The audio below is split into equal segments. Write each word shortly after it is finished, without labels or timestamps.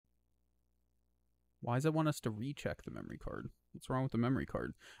Why does it want us to recheck the memory card? What's wrong with the memory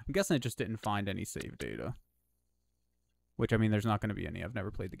card? I'm guessing it just didn't find any save data. Which, I mean, there's not going to be any. I've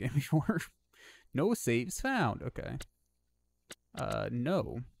never played the game before. No saves found. Okay.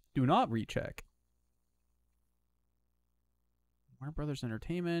 No. Do not recheck. Warner Brothers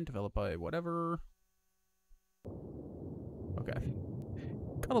Entertainment, developed by whatever. Okay.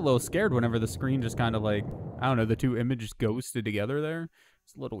 Got a little scared whenever the screen just kind of like, I don't know, the two images ghosted together there.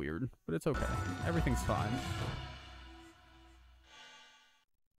 It's a little weird, but it's okay. Everything's fine.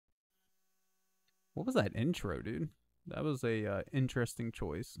 What was that intro, dude? That was a interesting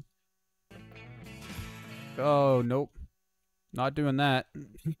choice. Oh, nope. Not doing that.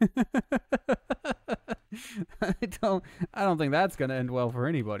 I don't think that's gonna end well for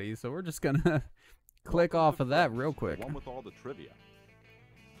anybody, so we're just gonna click off of that real quick. The one with all the trivia.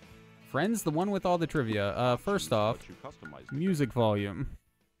 Friends, the one with all the trivia. First off, music volume.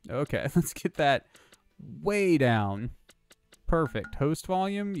 Okay, let's get that way down. Perfect. Host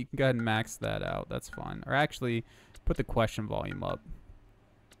volume, you can go ahead and max that out. That's fine. Or actually, put the question volume up.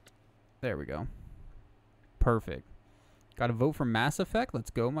 There we go. Perfect. Got to vote for Mass Effect.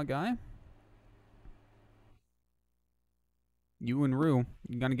 Let's go, my guy. You and Rue,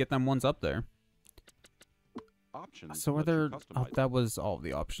 you gotta get them ones up there. Options. So are there? Oh, that was all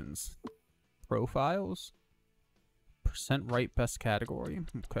the options. Profiles. Percent right best category.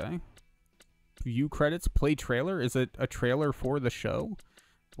 Okay. View credits. Play trailer. Is it a trailer for the show?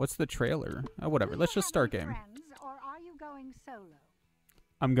 What's the trailer? Oh, whatever. Let's just start game. Or are you going solo?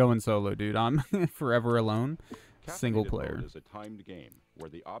 I'm going solo, dude. I'm forever alone. Single Caffeinated player. Mode is a timed game where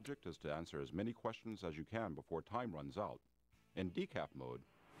the object is to answer as many questions as you can before time runs out. In decaf mode,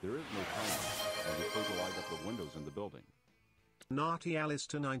 there is no timer, and you close a light up the windows in the building. Naughty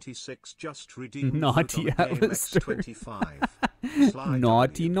Alistair 96 just redeemed. Naughty Alistair. 25.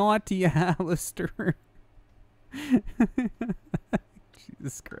 Naughty Alistair.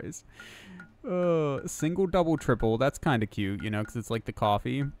 Jesus Christ. Single, double, triple. That's kind of cute, you know, because it's like the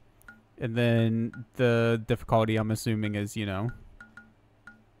coffee. And then the difficulty, I'm assuming, is, you know,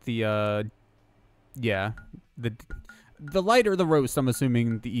 the, yeah, the lighter the roast, I'm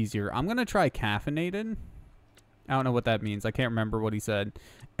assuming the easier. I'm going to try caffeinated. I don't know what that means. I can't remember what he said.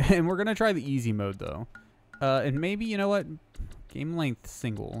 And we're going to try the easy mode, though. And maybe, you know what? Game length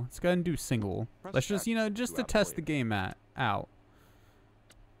single. Let's go ahead and do single. Let's just, you know, just to test the game out.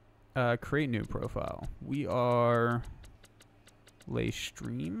 Create new profile. We are lay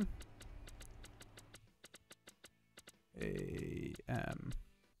stream.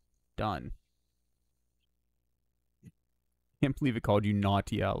 Done. Can't believe it called you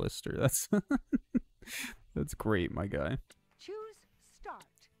Naughty Alistair. That's that's great, my guy. Choose start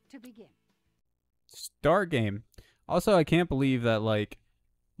to begin. Start game. Also, I can't believe that, like,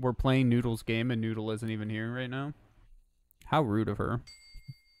 we're playing Noodle's game and Noodle isn't even here right now. How rude of her.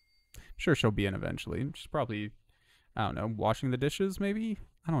 I'm sure she'll be in eventually. She's probably, I don't know, washing the dishes maybe?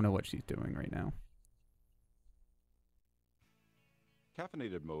 I don't know what she's doing right now.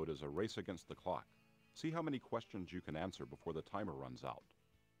 Caffeinated mode is a race against the clock. See how many questions you can answer before the timer runs out.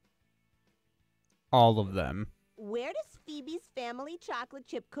 All of them. Where does Phoebe's family chocolate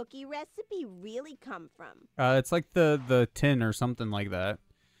chip cookie recipe really come from? It's like the tin or something like that.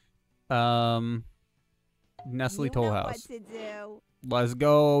 Nestle Toll House. What to do. Let's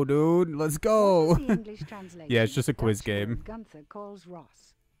go, dude. Let's go. What is the English translation? Yeah, it's just a quiz That's game. what Gunther calls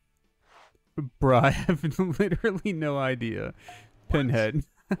Ross. Bruh, I have literally no idea. Pinhead.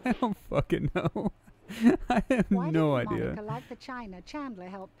 I don't fucking know. I have Why no didn't idea. Monica like the china Chandler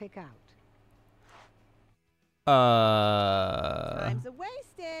helped pick out? Time's a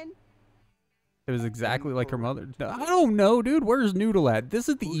wasting. It was exactly like her mother. I don't know, dude. Where's Noodle at? This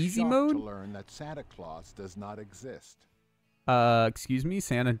is the easy mode? To learn that Santa Claus does not exist. Excuse me?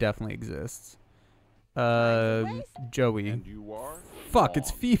 Santa definitely exists. Joey. And you are? Fuck,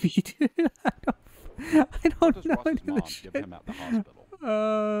 it's Phoebe, dude. I don't know Ross's the mom shit. give him at the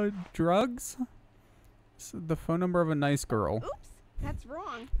hospital? Drugs? The phone number of a nice girl. Oops, that's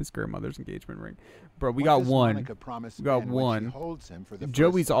wrong. His grandmother's engagement ring. Bro, we What got does one. Monica promise We got Ben when she one. holds him for the first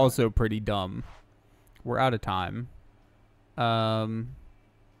Joey's time? also pretty dumb. We're out of time.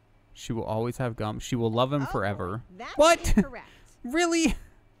 She will always have gum. She will love him Oh, forever. That's What? incorrect. Really?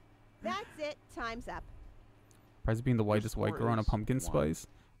 That's it. Time's up. Price of being the whitest white score girl on a is pumpkin 1. spice.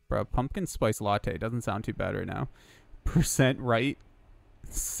 Bro, pumpkin spice latte doesn't sound too bad right now. Percent right?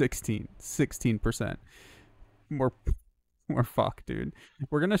 16%. More fuck, dude.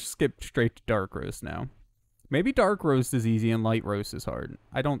 We're gonna skip straight to dark roast now. Maybe dark roast is easy and light roast is hard.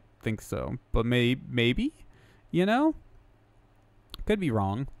 I don't think so, but maybe, you know, could be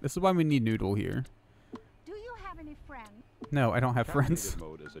wrong. This is why we need Noodle here. friend. No, I don't have friends. Caffeinated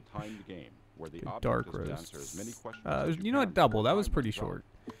mode is a timed game where the Good object dark is to answer as many roasts. questions as You know what? can Double. before That was time pretty runs out. short.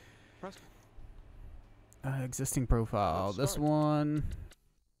 Press Existing profile. Let's This start. one.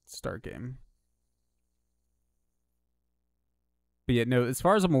 Start game. But yeah, no, as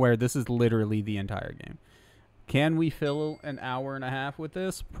far as I'm aware, this is literally the entire game. Can we fill an hour and a half with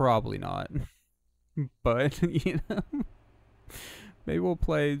this? Probably not. But, you know, maybe we'll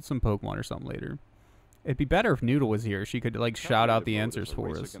play some Pokemon or something later. It'd be better if Noodle was here. She could, like, shout out the Caffeinated mode answers is a for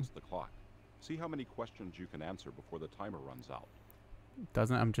race us. against the clock. See how many questions you can answer before the timer runs out.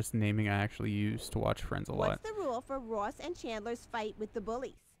 Doesn't, I'm just naming I actually use to watch Friends a lot. What's the rule for Ross and Chandler's fight with the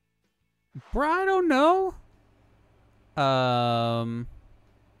bullies? Bruh, I don't know.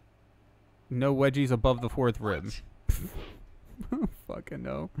 No wedgies above the fourth rib. Fucking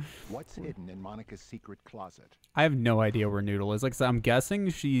no. What's hidden in Monica's secret closet? I have no idea where Noodle is. Like I said, I'm guessing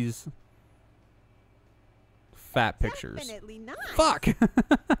she's fat pictures. Definitely not. Fuck.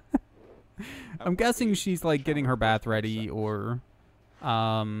 I'm guessing she's like getting her bath ready or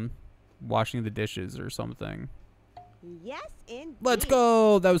washing the dishes or something. Yes, indeed. Let's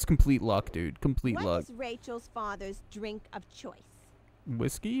go. That was complete luck, dude. Complete What luck. is Rachel's father's drink of choice?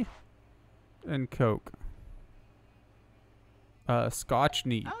 Whiskey and Coke. Scotch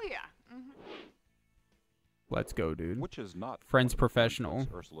neat. Oh yeah. Let's go, dude. Which is not Friends one of the Professional.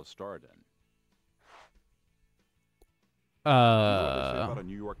 concepts Ursula starred in. You know what they say about a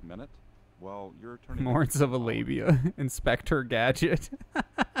New York minute? Well, you're turning Lawrence into of a Howard. Arabia. Inspector Gadget.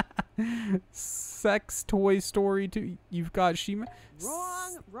 Sex Toy Story 2. You've got Shemale.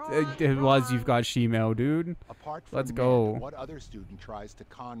 Wrong. It was You've got Shemale, dude. Apart from Let's Ned, go. what other student tries to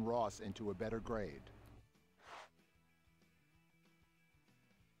con Ross into a better grade?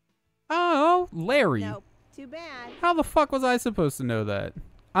 Oh, Larry. Nope. Too bad. How the fuck was I supposed to know that?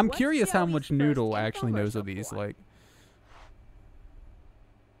 I'm What's curious how Joey's much first Noodle actually knows of infomercial these. for? Like,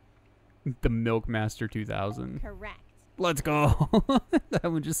 the Milkmaster 2000. Correct. Let's go. That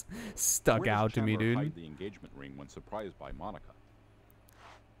one just stuck Where does out to me, Chandler dude. hide the engagement ring when surprised by Monica?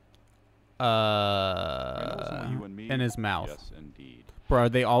 You and me? In his mouth. Yes, indeed. Bro,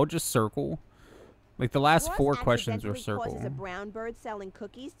 they all just circle. Like, the last Ross 4 questions were accidentally circle. causes a brown bird selling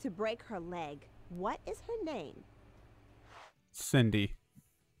cookies to break her leg. What is her name? Cindy.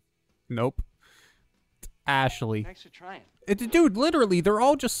 Nope. Ashley. Thanks for trying. Dude, literally, they're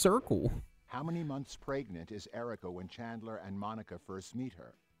all just circle. How many months pregnant is Erica when Chandler and Monica first meet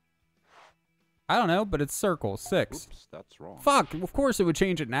her? I don't know, but it's circle. 6. Oops, that's wrong. Fuck, of course it would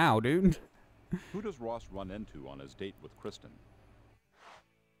change it now, dude. Who does Ross run into on his date with Kristen?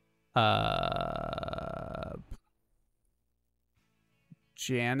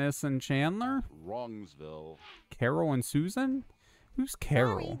 Janice and Chandler? Wrongsville. Carol and Susan? Who's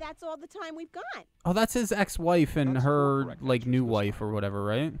Carol? Sorry, that's all the time we've got. Oh, that's his ex-wife and That's 4 her, correct like, answers new this wife time. or whatever,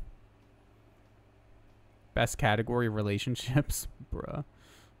 right? Best category, relationships? Bruh.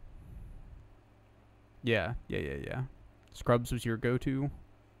 Yeah. Scrubs was your go-to,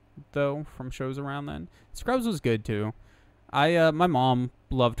 though, from shows around then? Scrubs was good, too. My mom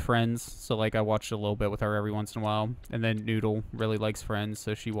loved Friends, so, like, I watched a little bit with her every once in a while. And then Noodle really likes Friends,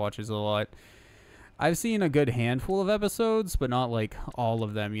 so she watches a lot. I've seen a good handful of episodes, but not, like, all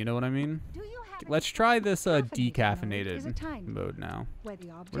of them, you know what I mean? Do you have Let's any try sense this that caffeinated is a decaffeinated time mode now. where the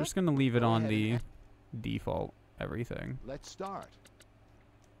object We're just going to leave it Go on ahead the and- default everything. Let's start.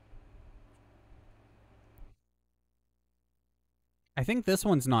 I think this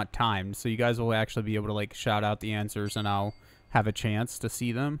one's not timed, so you guys will actually be able to, like, shout out the answers, and I'll have a chance to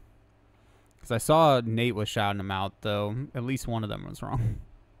see them. Because I saw Nate was shouting them out, though. At least one of them was wrong.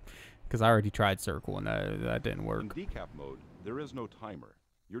 Because I already tried circle, and that didn't In work. decaf mode, there is no timer.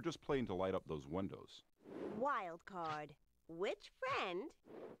 You're just playing to light up those windows. Wild card. Which friend?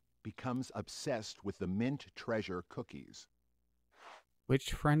 Becomes obsessed with the mint treasure cookies.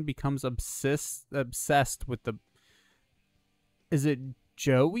 Which friend becomes obsessed with the... Is it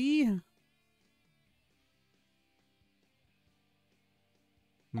Joey?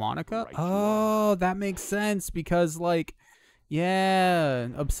 Monica? Right you Oh, that makes sense because, like, yeah,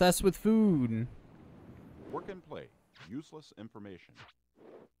 obsessed with food. Work and play. Useless information.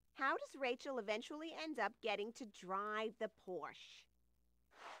 How does Rachel eventually end up getting to drive the Porsche?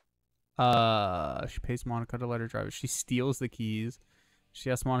 She pays Monica to let her drive it. She steals the keys. She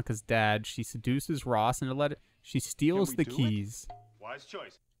asks Monica's dad. She seduces Ross into let it. She steals we the do it? keys. Wise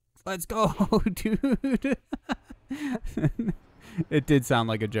choice. Let's go, dude. It did sound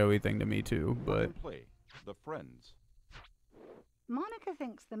like a Joey thing to me too, Work but and play. The friends. Monica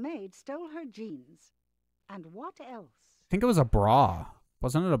thinks the maid stole her jeans. And what else? I think it was a bra.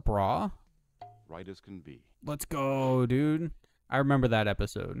 Wasn't it a bra? Right as can be. Let's go, dude. I remember that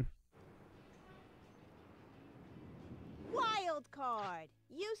episode. Wild card.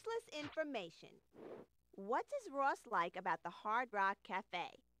 Useless information. What does Ross like about the Hard Rock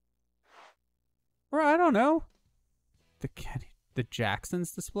Cafe? Well, I don't know. The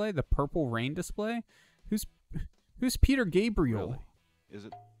Jacksons display, the Purple Rain display. Who's Peter Gabriel? Really? Is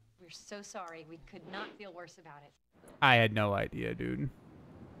it? We're so sorry. We could not feel worse about it. I had no idea, dude.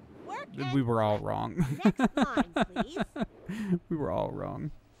 Work We were all wrong. Next line, please. We were all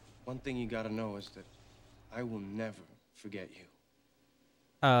wrong. One thing you gotta know is that I will never forget you.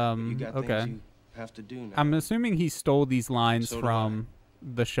 But you got Okay. things you have to do now. I'm assuming he stole these lines So do from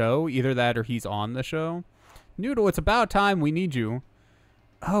the show. Either that or he's on the show. Noodle, it's about time. We need you.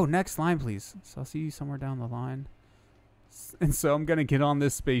 Oh, next line, please. So I'll see you somewhere down the line. And so I'm gonna get on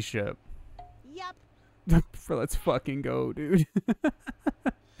this spaceship. Yup. Let's fucking go, dude.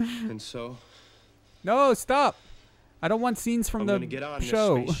 And so No, stop. I don't want scenes from I'm the gonna get on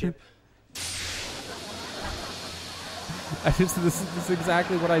show. this spaceship. This is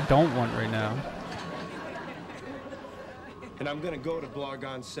exactly what I don't want right now. And I'm gonna go to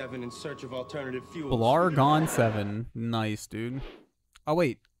Blargon 7 in search of alternative fuels. Blargon 7. Nice, dude. Oh,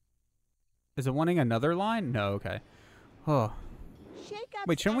 wait. Is it wanting another line? No, okay. Oh. Shake-ups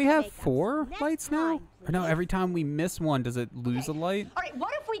Wait, shouldn't we and have make-ups. 4 Next lights now? line, Or no, please. every time we miss one, does it lose a light? All right,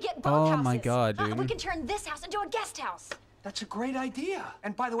 what if we get both Oh houses? my God, Huh, dude. we can turn this house into a guest house. That's a great idea.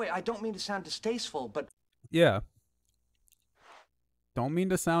 And by the way, I don't mean to sound distasteful, but Yeah. Don't mean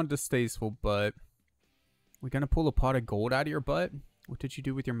to sound distasteful, but we gonna pull a pot of gold out of your butt? What did you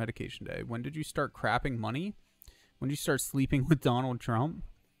do with your medication day? When did you start crapping money? When did you start sleeping with Donald Trump?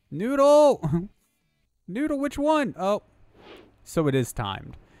 Noodle! Noodle, which one? Oh. So it is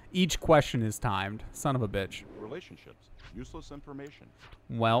timed. Each question is timed. Son of a bitch. Relationships. Useless information.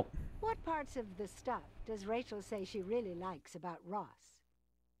 Well, What parts of the stuff does Rachel say she really likes about Ross?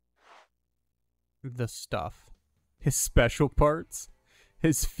 the stuff. His special parts.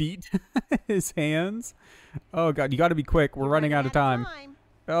 His feet. His hands. Oh, God. You gotta be quick. We're You're running out of time.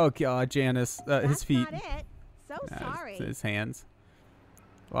 Oh, God, Janice. His That's feet. not it. So Nah, sorry. it's his hands.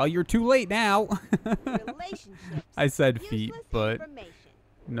 Well, you're too late now. Relationships. I said feet, Useless but information.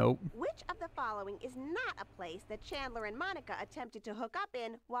 nope. Which of the following is not a place that Chandler and Monica attempted to hook up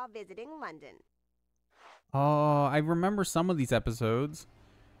in while visiting London? Oh, I remember some of these episodes.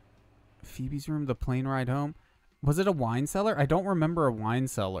 Phoebe's room, the plane ride home. Was it a wine cellar? I don't remember a wine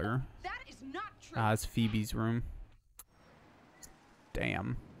cellar. That is not true. Ah, it's Phoebe's room.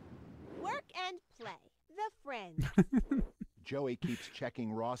 Damn. Work and play. The friends. Joey keeps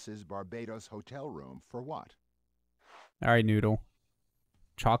checking Ross's Barbados hotel room for what? All right, Noodle.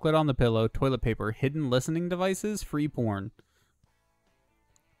 Chocolate on the pillow, toilet paper, hidden listening devices, free porn.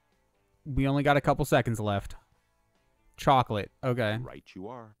 We only got a couple seconds left. Chocolate. Okay. Right you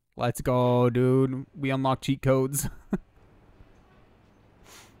are. Let's go, dude. We unlock cheat codes.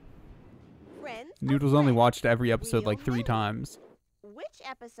 Friends. Noodles or only friends? watched every episode Real like 3 money. times. Which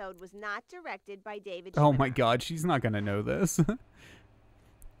episode was not directed by David Oh my Schwimmer? God, she's not gonna know this.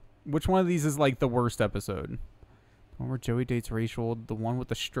 Which one of these is like the worst episode? The one where Joey dates Rachel, the one with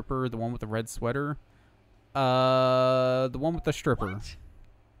the stripper, the one with the red sweater. The one with the stripper. what?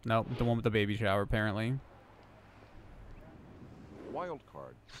 Nope, the one with the baby shower apparently. Wild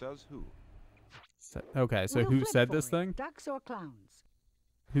card. Says who? Okay, so We'll who flip said for this it. thing? Ducks or clowns?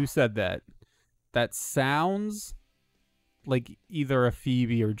 Who said that? That sounds like either a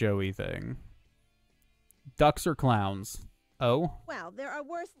Phoebe or Joey thing. Ducks or clowns? Oh? Well, there are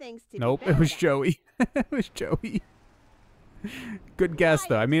worse things to Nope, be it bad was at. Joey. It was Joey. Good guess,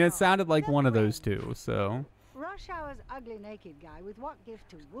 though. I mean, it sounded like one of those two, so. Rush Hour's ugly naked guy with what gift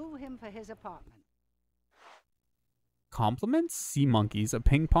to woo him for his apartment? Compliments? Sea monkeys, a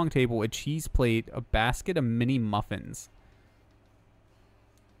ping pong table, a cheese plate, a basket of mini muffins.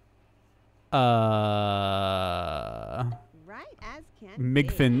 Right as can be.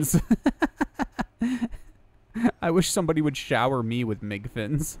 Migfins. I wish somebody would shower me with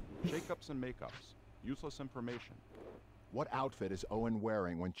migfins. Shake-ups and make-ups. Useless information. What outfit is Owen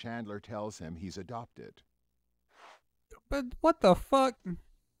wearing when Chandler tells him he's adopted? But what the fuck?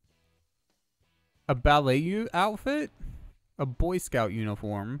 A ballet outfit? A Boy Scout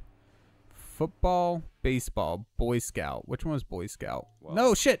uniform? Football, baseball, Boy Scout. Which one was Boy Scout? Well,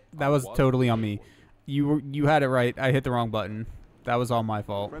 No, shit. That I was was totally on me. bored. You had it right. I hit the wrong button. That was all my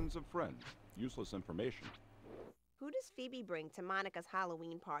fault. Friends of friends. Useless information. Who does Phoebe bring to Monica's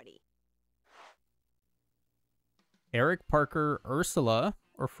Halloween party? Eric, Parker, Ursula,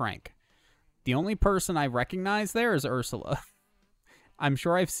 or Frank? The only person I recognize there is Ursula. I'm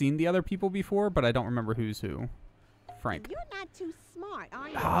sure I've seen the other people before, but I don't remember who's who. Frank. You're not too smart, are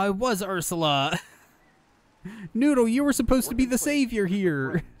you? Ah, it was Ursula. Noodle, you were supposed to be the savior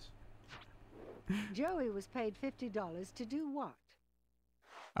here. Joey was paid $50 to do what?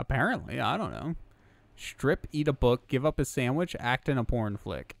 Apparently, I don't know. Strip, eat a book, give up a sandwich, act in a porn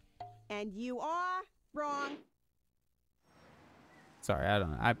flick. And you are wrong. Sorry, I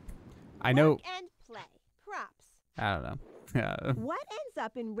don't know. I know. Work and play. Props. I don't know. Yeah. What ends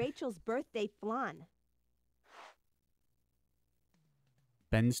up in Rachel's birthday flan?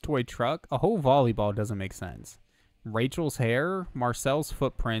 Ben's toy truck. A whole volleyball doesn't make sense. Rachel's hair, Marcel's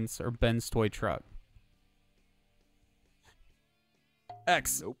footprints, or Ben's toy truck.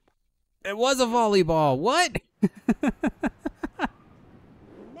 X. Nope. It was a volleyball. What?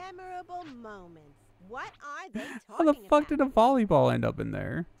 Memorable moments. What are they talking How the fuck about? did a volleyball end up in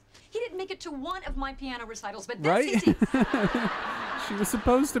there? He didn't make it to one of my piano recitals, but Right? that's easy. She was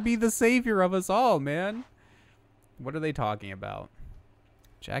supposed to be the savior of us all, man. What are they talking about?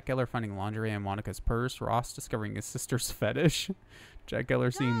 Jack Geller finding lingerie in Monica's purse. Ross discovering his sister's fetish. Jack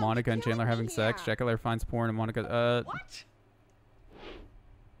Geller seeing Monica and Chandler having sex. Jack Geller finds porn in Monica. What?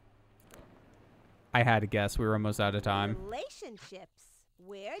 I had to guess. We were almost out of time. Relationships.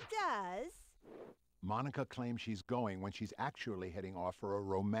 Where does... Monica claims she's going when she's actually heading off for a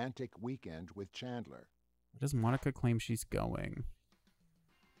romantic weekend with Chandler. Where does Monica claim she's going?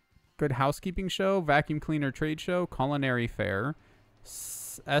 Good housekeeping show, vacuum cleaner trade show, culinary fair,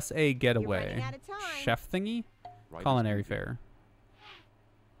 SA getaway, running out of time. chef thingy, Right culinary as fair.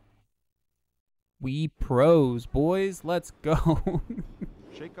 We pros, boys, let's go.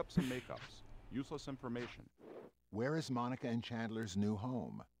 Shake-ups and makeups. Useless information. Where is Monica and Chandler's new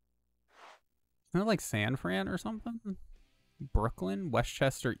home? Isn't it like San Fran or something? Brooklyn,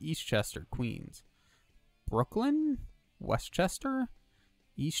 Westchester, Eastchester, Queens. Brooklyn, Westchester,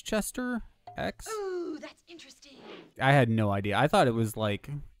 Eastchester, X. Ooh, that's interesting. I had no idea. I thought it was like,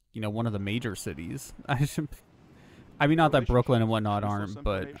 you know, one of the major cities. I mean, not that Brooklyn and whatnot Useless aren't,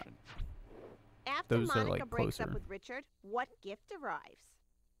 but information. After those are, Monica like, breaks up closer. with Richard, what gift arrives?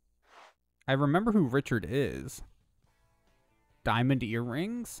 I remember who Richard is. Diamond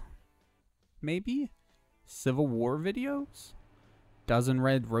earrings? Maybe? Civil War videos? Dozen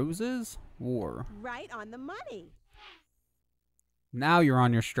red roses? War. Right on the money. Now you're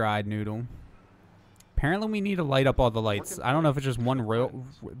on your stride, Noodle. Apparently we need to light up all the lights. I don't know if it's just one row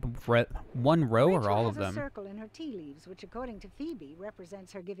Rachel or all has of a them. circle in her tea leaves, which according to Phoebe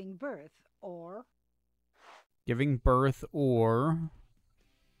represents her giving birth, or... Giving birth or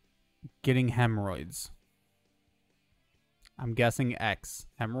getting hemorrhoids. I'm guessing X.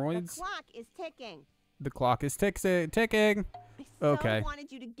 Hemorrhoids? The clock is ticking. The clock is ticking. I so Okay.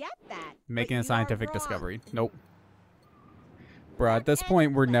 wanted you to get that. Making but a scientific you're wrong. discovery. Nope. Bruh, at this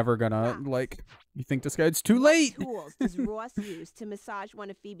point, we're never gonna, like, you think this guy, it's too late! Tools does Ross use to massage one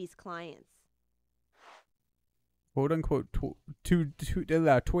of Phoebe's clients? Quote unquote, toy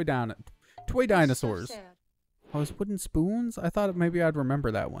dinosaurs. Oh, it's wooden spoons? I thought maybe I'd remember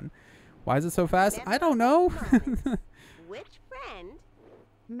that one. Why is it so fast? I don't know. Which friend?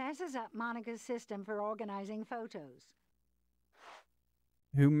 messes up Monica's system for organizing photos.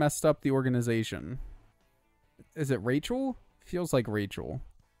 Who messed up the organization? Is it Rachel? Feels like Rachel.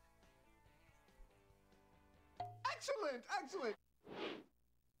 Excellent, excellent.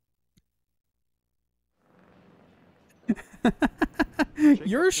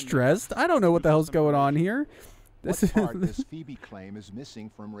 You're stressed. I don't know what the hell's going on here. This What part is does Phoebe claim is missing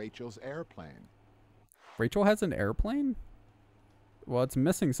from Rachel's airplane? Rachel has an airplane? Well, it's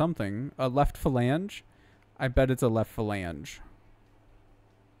missing something. A left phalange? I bet it's a left phalange.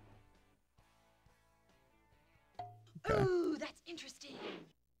 Okay. Ooh, that's interesting.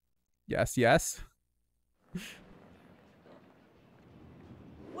 Yes, yes. I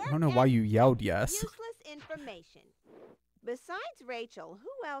don't know why you yelled yes. Useless information. Besides Rachel,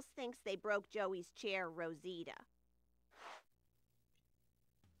 who else thinks they broke Joey's chair, Rosita?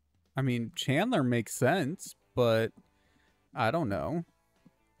 I mean, Chandler makes sense, but I don't know.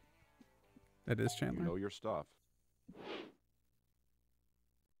 It is You Chandler. know your stuff.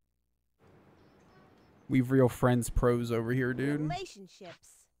 We've real friends pros over here, dude. Relationships.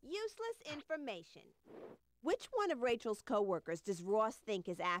 Useless information. Which one of Rachel's coworkers does Ross think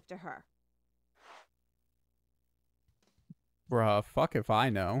is after her? Bruh, fuck if I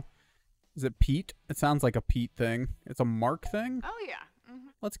know. Is it Pete? It sounds like a Pete thing. It's a Mark thing? Oh, yeah. Mm-hmm.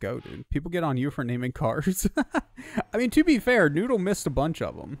 Let's go, dude. People get on you for naming cars. I mean, to be fair, Noodle missed a bunch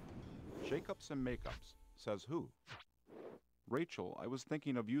of them. Shake-ups and makeups. Says who? Rachel, I was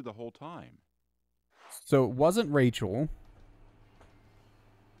thinking of you the whole time. So it wasn't Rachel.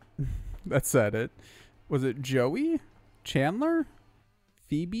 That said it. Was it Joey? Chandler?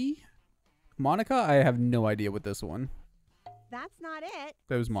 Phoebe? Monica? I have no idea with this one. That's not it.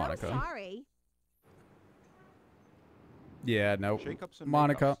 That was Monica. So sorry. Yeah, no. Shake-ups and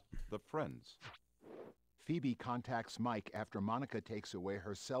Monica. makeups, the friends. Phoebe contacts Mike after Monica takes away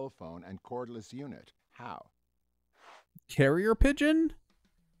her cell phone and cordless unit. How? Carrier pigeon?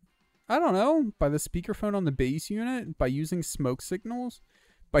 I don't know. By the speakerphone on the base unit? By using smoke signals?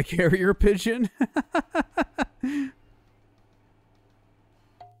 By carrier pigeon?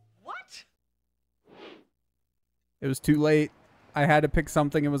 What? It was too late. I had to pick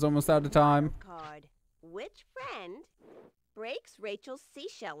something. It was almost out of time. Card. Which friend breaks Rachel's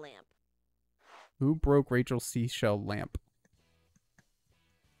seashell lamp? Who broke Rachel's seashell lamp?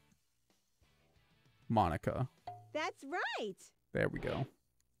 Monica. That's right. There we go.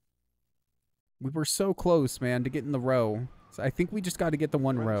 We were so close, man, to get in the row. So I think we just got to get the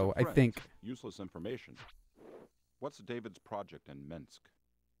one Friends row. of I friends, think. Useless information. What's David's project in Minsk?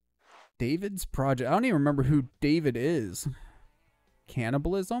 David's project. I don't even remember who David is.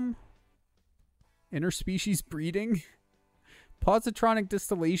 Cannibalism? Interspecies breeding? Positronic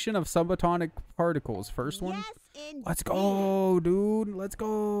distillation of subatomic particles. First one? Yes, indeed. Let's go, dude. Let's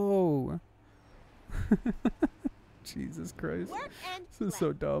go. Jesus Christ. Work and This is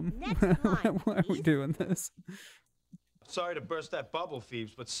so dumb. Next line, Why are we please. doing this? Sorry to burst that bubble,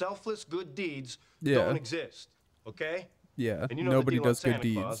 Phoebes, but selfless good deeds Yeah. don't exist. Okay? Yeah. And you know Nobody the deal on does good Santa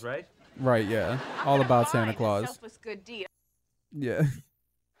deeds. Claus, right? Right, yeah. All about Santa Fine, a Claus. selfless good deed. Yeah.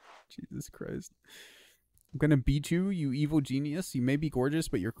 Jesus Christ. I'm gonna beat you, you evil genius. You may be gorgeous,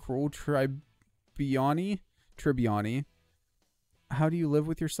 but you're cruel Tribbiani. How do you live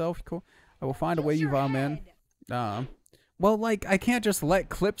with yourself? Cool. I will find a way, you vile man. Well, like, I can't just let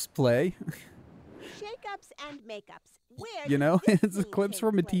clips play. Shake-ups and makeups. Where You know? does this It's scene clips take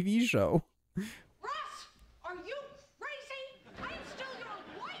from a place? TV show. Ross, are you crazy? I am still your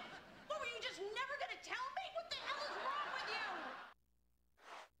wife. What, were you just never gonna tell me? What the hell is wrong with you?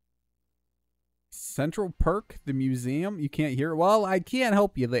 Central Perk, the museum. You can't hear it. Well, I can't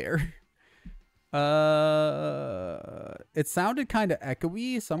help you there. It sounded kind of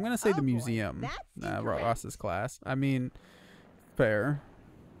echoey, so I'm gonna say Oh the boy, museum. that's Nah, incorrect. Ross's class. I mean, fair.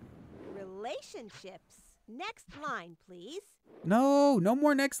 Relationships. Next line, please. No, no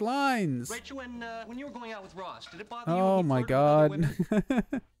more next lines. Rachel, when you were going out with Ross, did it bother you when Oh he my flirted with other god.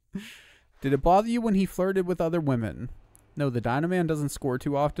 women? Did it bother you when he flirted with other women? No, the Dynaman doesn't score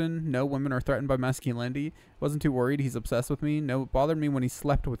too often. No, women are threatened by masculinity. Wasn't too worried. He's obsessed with me. No, it bothered me when he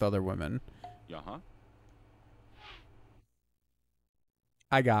slept with other women. Uh-huh.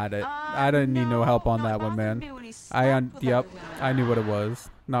 I got it. I didn't need no help on that one, man. Yep, I knew what it was.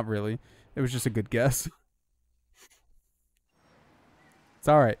 Not really. It was just a good guess. It's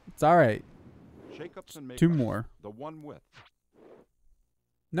all right. It's all right. Shake-ups and makeups. Two more. The one with.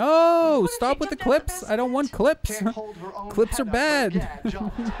 No, What if stop she with the jumped out the clips. best I don't want fit? clips. Can't hold her own Clips are head up, bad. but yeah,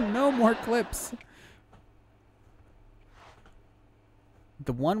 jumped. No more clips.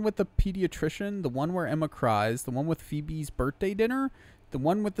 The one with the pediatrician, the one where Emma cries, the one with Phoebe's birthday dinner, the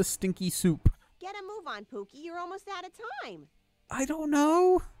one with the stinky soup. Get a move on, Pookie. You're almost out of time. I don't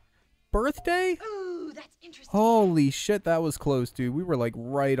know. Birthday? Ooh, that's interesting. Holy shit, that was close, dude. We were like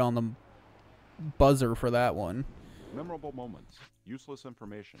right on the buzzer for that one. Memorable moments. Useless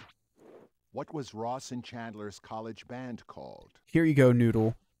information. What was Ross and Chandler's college band called? Here you go,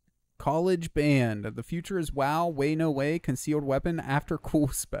 Noodle. College band. The future is wow, way no way, concealed weapon, after cool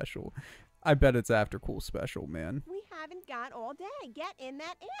special. I bet it's after cool special, man. We haven't got all day. Get in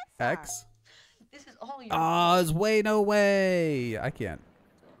that answer. X? This is all your Ah, it's way no way. I can't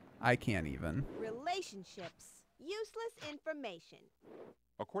even. Relationships. Useless information.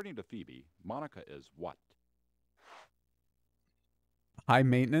 According to Phoebe, Monica is what? High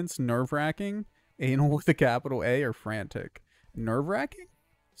maintenance, nerve-wracking, anal with a capital A, or frantic. Nerve-wracking?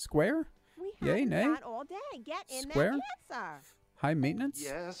 Square? We Yay, haven't nay? got all day. Get in Square? that answer. High maintenance?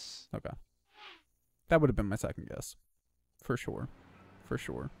 Yes. Okay. That would have been my second guess. For sure. For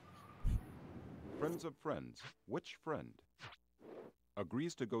sure. Friends of friends. Which friend?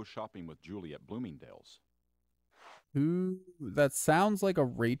 Agrees to go shopping with Julie at Bloomingdale's. Ooh, that sounds like a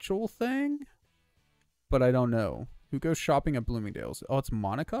Rachel thing, but I don't know. Who goes shopping at Bloomingdale's? Oh, it's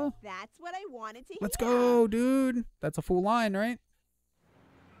Monica? That's what I wanted to Let's hear. go, dude. That's a full line, right?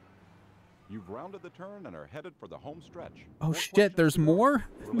 You've rounded the turn and are headed for the home stretch. Oh, More shit, questions there's to go. more?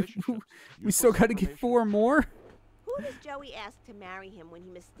 Relationships. We still Useless got to get information. 4 more? Who does Joey ask to marry him when he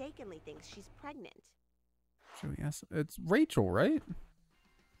mistakenly thinks she's pregnant? Should we ask? It's Rachel, right?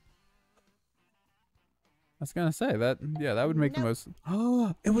 was gonna say that. Yeah, that would make the most.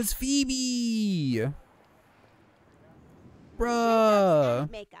 Oh, it was Phoebe. Bruh.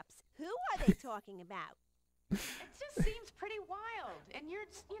 Makeups. Who are they talking about? It just seems pretty wild, and you're,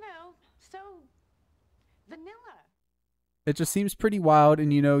 you know, so vanilla. It just seems pretty wild,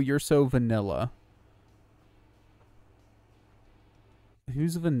 and you know, you're so vanilla.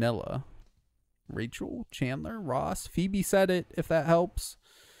 Who's vanilla? Rachel? Chandler? Ross? Phoebe said it, if that helps.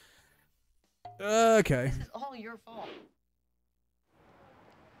 Okay. This is all your fault.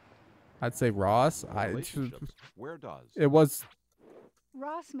 I'd say Ross. Relationships. Where does? It was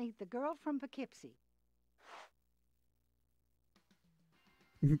Ross meet the girl from Poughkeepsie.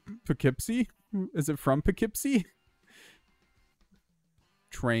 Poughkeepsie? Is it from Poughkeepsie?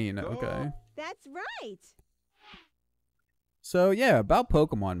 Train, okay. That's right. So yeah, about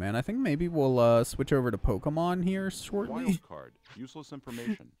Pokemon, man. I think maybe we'll switch over to Pokemon here shortly. Wild card. Useless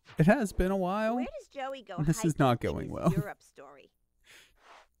information. It has been a while. Where does Joey go? This is not going in his well. Europe story.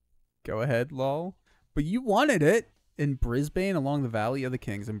 Go ahead, lol. But you wanted it. In Brisbane along the Valley of the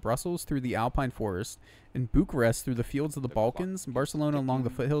Kings, in Brussels through the Alpine Forest, in Bucharest through the fields of the Balkans, in Barcelona along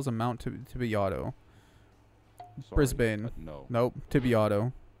the foothills of Mount Tibiato. Brisbane. No. Nope.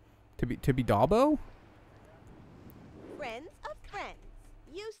 Tibiato. Tibidabo? Friends of friends.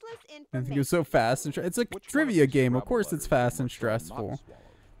 Useless I information. think it was so fast and it's a Which trivia one of these game. Of Scrabble course it's letters fast did and Marcel not stressful.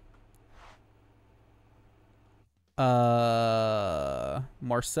 swallow?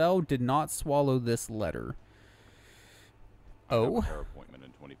 Marcel did not swallow this letter. I have a Oh. hair appointment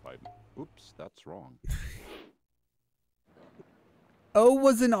in 25 minutes. Oops, that's wrong. O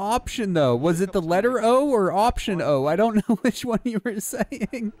was an option though. Was it the letter O or option O? I don't know which one you were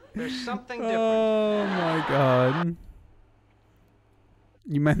saying. There's something different. Oh my god.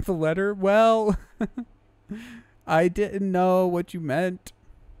 You meant the letter? Well, I didn't know what you meant.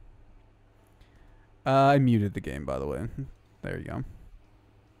 I muted the game, by the way. There you go.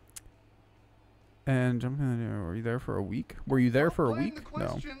 And I'm gonna. Were you there for a week? Were you there for a week?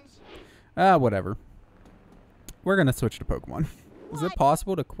 No. Whatever. We're gonna switch to Pokemon. Is it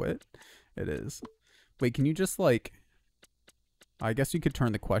possible to quit? It is. Wait, can you just like? I guess you could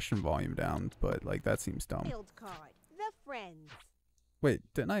turn the question volume down, but like that seems dumb. Wild card. The friends. Wait,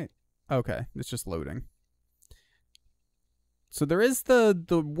 didn't I? Okay, it's just loading. So there is the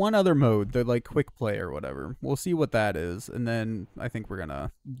one other mode, the like quick play or whatever. We'll see what that is, and then I think we're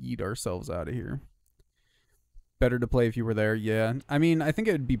gonna yeet ourselves out of here. Better to play if you were there, yeah. I mean, I think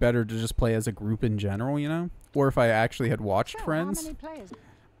it would be better to just play as a group in general, you know? Or if I actually had watched So, Friends. How many players?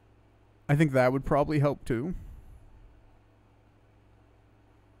 I think that would probably help too.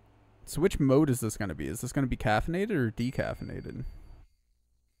 So which mode is this going to be? Is this going to be caffeinated or decaffeinated?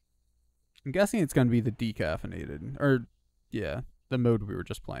 I'm guessing it's going to be the decaffeinated. Or, yeah, the mode we were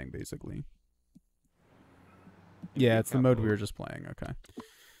just playing, basically. Yeah, it's the mode we were just playing. Okay.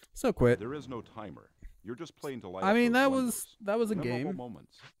 So quit. There is no timer. You're just playing to light I up mean, those that windows. was a Memorable game.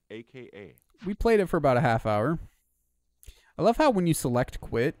 moments, aka. We played it for about a half hour. I love how when you select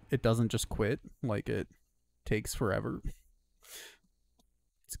quit, it doesn't just quit. Like, it takes forever.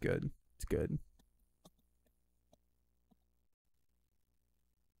 It's good. It's good.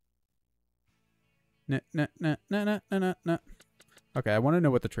 Nah. Okay, I want to know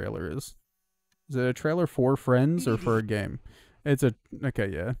what the trailer is. Is it a trailer for Friends or for a game? It's a... Okay,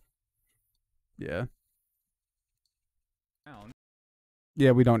 yeah. Yeah.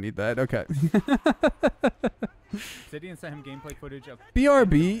 Yeah, we don't need that. Okay. Obsidian sent him gameplay footage of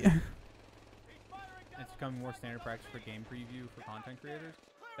BRB. It's becoming more standard practice for game preview for content creators.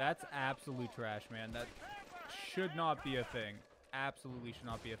 That's absolute trash, man. That should not be a thing. Absolutely should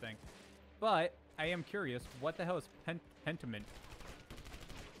not be a thing. But I am curious, what the hell is Pentiment?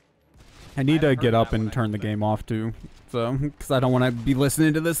 I need to get up and turn the game off too, so because I don't want to be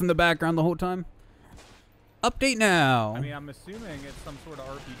listening to this in the background the whole time. Update now. I mean, I'm assuming it's some sort of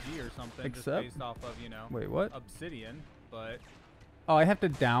RPG or something, just based off of, you know, wait, what? Obsidian, but... Oh, I have to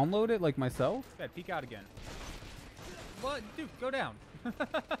download it like myself? Yeah, peek out again. What? Dude, go down.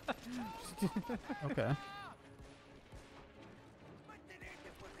 Okay.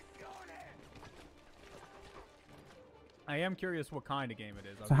 I am curious what kind of game it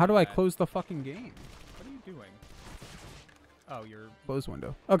is. So how do I close the fucking game? What are you doing? Oh, you're... Close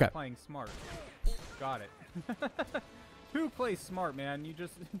window. Okay. Playing smart. Got it. Who plays smart, man? You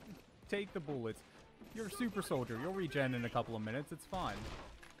just take the bullets. You're a super soldier. You'll regen in a couple of minutes. It's fine.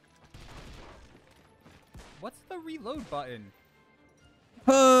 What's the reload button?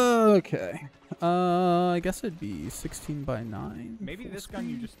 Okay. I guess it'd be 16 by 9. Maybe this gun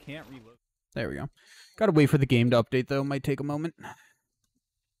you just can't reload. There we go. Gotta wait for the game to update though. Might take a moment.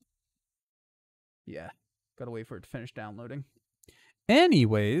 Yeah. Gotta wait for it to finish downloading.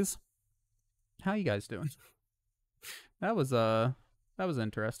 Anyways, how you guys doing? That was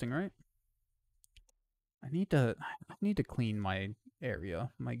interesting, right? I need to clean my area,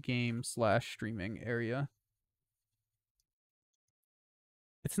 my game/streaming area.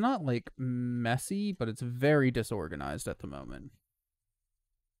 It's not like messy, but it's very disorganized at the moment.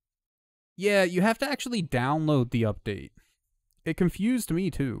 Yeah, you have to actually download the update. It confused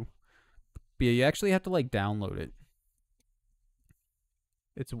me too. But yeah, you actually have to like download it.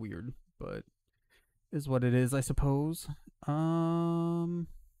 It's weird, but is what it is, I suppose. I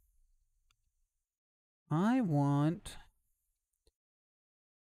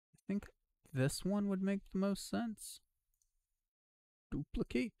think this one would make the most sense.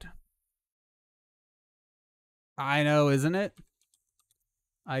 Duplicate. I know, isn't it?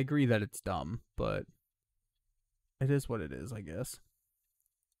 I agree that it's dumb, but it is what it is, I guess.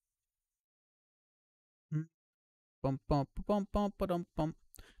 Bum bum bum bum bum bum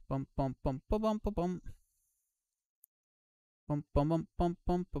bum bum bum bum bum bum bum bum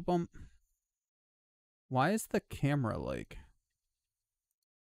bum bum bum. Why is the camera like?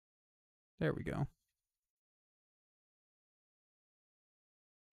 There we go.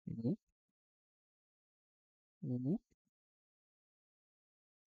 Whoop. Whoop.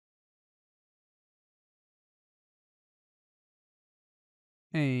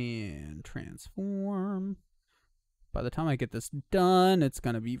 And transform. By the time I get this done, it's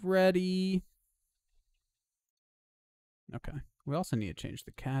gonna be ready. Okay. We also need to change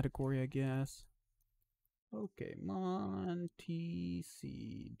the category, I guess. Pokemon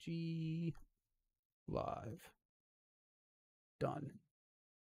TCG Live. Done.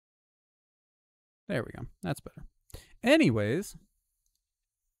 There we go. That's better. Anyways.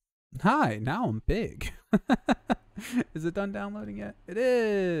 Hi, now I'm big. Is it done downloading yet? It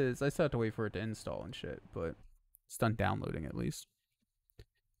is! I still have to wait for it to install and shit, but it's done downloading at least.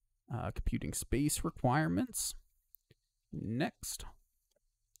 Computing space requirements. Next.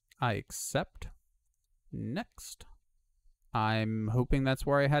 I accept. Next. I'm hoping that's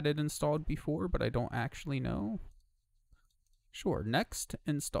where I had it installed before, but I don't actually know. Sure, next,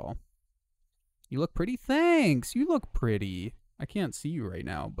 install. You look pretty? Thanks! You look pretty. I can't see you right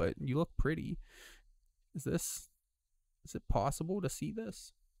now, but you look pretty. Is it possible to see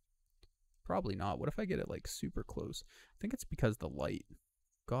this? Probably not. What if I get it like super close? I think it's because the light.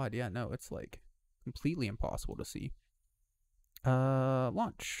 God, yeah, no, it's like completely impossible to see.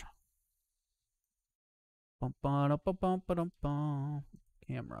 Launch. Bum ba bum bum bum bum.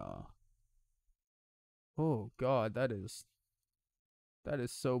 Camera. Oh God, that is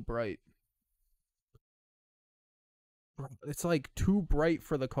so bright. It's like too bright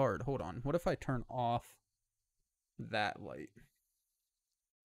for the card. Hold on. What if I turn off that light?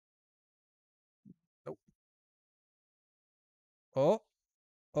 Oh. Oh.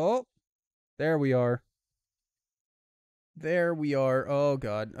 Oh. There we are. There we are. Oh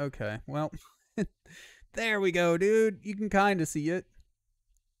God. Okay. Well, there we go, dude. You can kind of see it.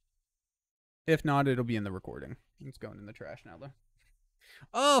 If not, it'll be in the recording. It's going in the trash now, though.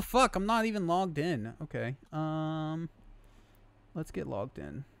 Oh, fuck. I'm not even logged in. Okay. Let's get logged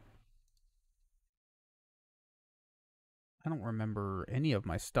in. I don't remember any of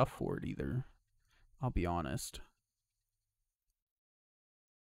my stuff for it either. I'll be honest.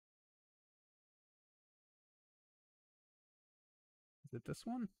 Is it this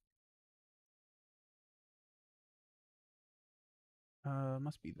one?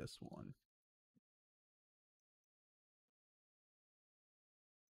 Must be this one.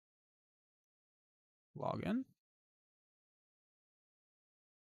 Login.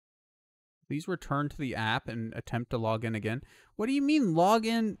 Please return to the app and attempt to log in again. What do you mean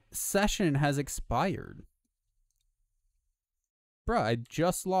login session has expired? Bruh, I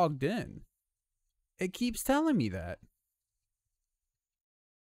just logged in. It keeps telling me that.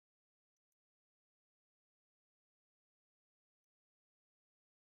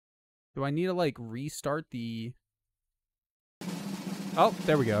 Do I need to like restart the... Oh,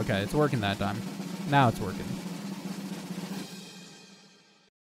 there we go. Okay, it's working that time. Now it's working.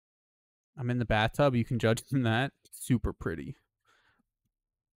 I'm in the bathtub. You can judge from that. Super pretty.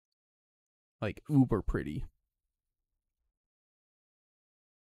 Like, uber pretty.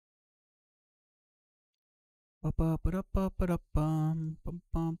 Guess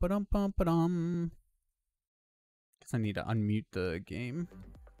I need to unmute the game.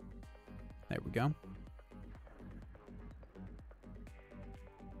 There we go.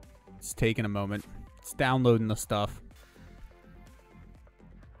 It's taking a moment. It's downloading the stuff.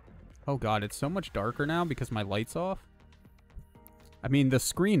 Oh God, it's so much darker now because my light's off. I mean, the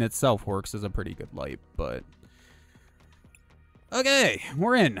screen itself works as a pretty good light, but Okay,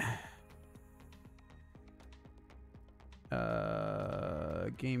 we're in.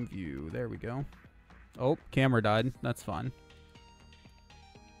 Game view. There we go. Oh, camera died. That's fine.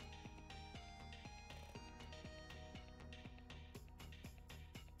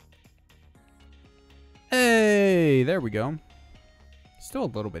 Hey, there we go. Still a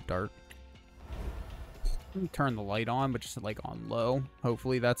little bit dark. Turn the light on, but just like on low.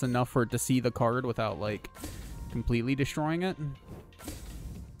 Hopefully that's enough for it to see the card without like completely destroying it.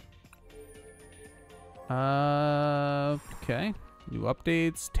 Okay. New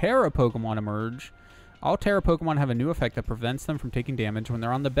updates. Terra Pokemon emerge. All Terra Pokemon have a new effect that prevents them from taking damage when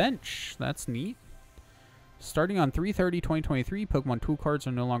they're on the bench. That's neat. Starting on 3/30/2023, Pokemon Tool cards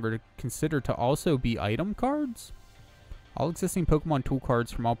are no longer considered to also be item cards. All existing Pokemon Tool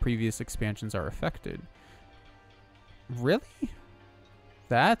cards from all previous expansions are affected. Really?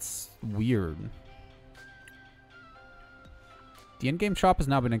 That's weird. The in-game shop has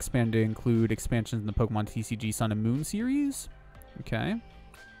now been expanded to include expansions in the Pokemon TCG Sun and Moon series. Okay.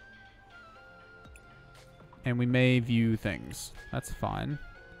 And we may view things. That's fine.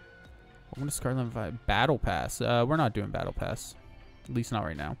 I'm going to start them by Battle Pass. We're not doing Battle Pass. At least not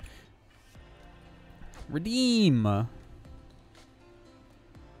right now. Redeem.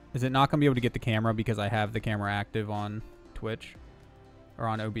 Is it not going to be able to get the camera because I have the camera active on Twitch? Or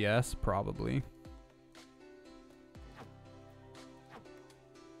on OBS? Probably.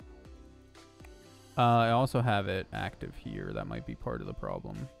 I also have it active here. That might be part of the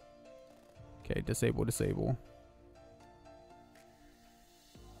problem. Okay, disable, disable.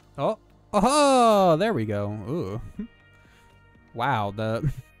 Oh, oh, there we go. Ooh. Wow,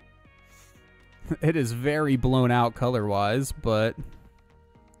 the it is very blown out color-wise, but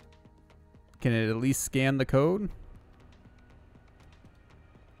can it at least scan the code?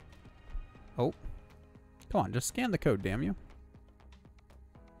 Oh, come on, just scan the code, damn you.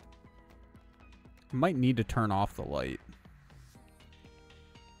 I might need to turn off the light.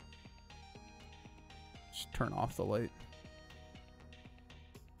 Just turn off the light.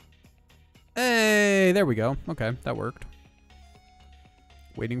 Hey, there we go. Okay, that worked.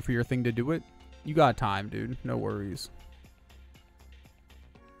 Waiting for your thing to do it. You got time, dude. No worries.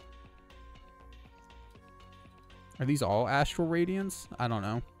 Are these all Astral Radiance? I don't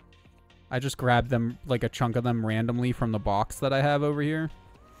know. I just grabbed them, like a chunk of them randomly from the box that I have over here.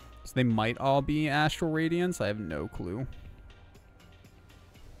 So they might all be Astral Radiance. I have no clue.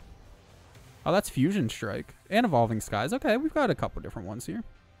 Oh, that's Fusion Strike. And Evolving Skies. Okay, we've got a couple different ones here.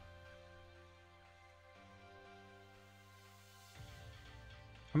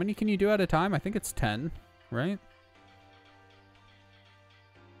 How many can you do at a time? I think it's 10, right?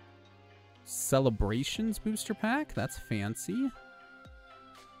 Celebrations Booster Pack. That's fancy.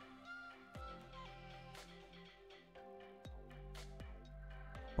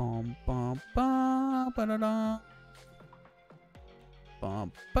 Bum, bum, bum, ba-da-da.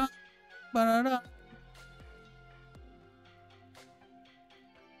 Bum, bum, ba-da-da.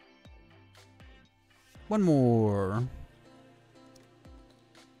 One more.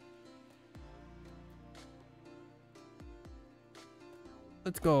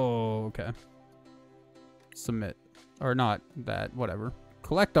 Let's go. Okay. Submit. Or not that. Whatever.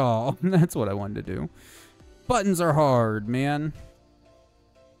 Collect all. That's what I wanted to do. Buttons are hard, man.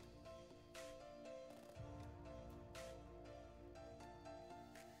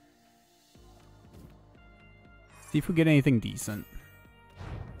 See if we get anything decent.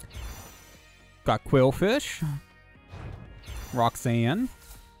 Got Quillfish. Roxanne.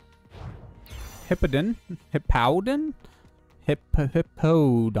 Hippodon. Hippowdon?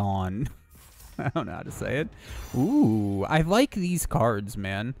 Hippodon. I don't know how to say it. Ooh, I like these cards,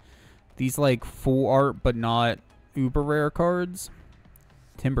 man. These like full art but not uber rare cards.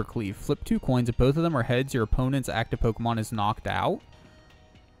 Timbercleave. Flip 2 coins. If both of them are heads, your opponent's active Pokemon is knocked out.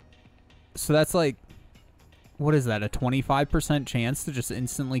 So that's like, what is that? A 25% chance to just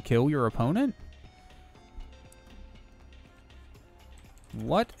instantly kill your opponent?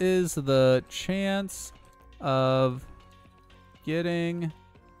 What is the chance of getting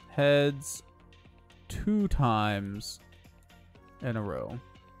heads 2 times in a row?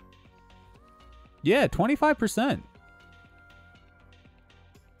 Yeah, 25%.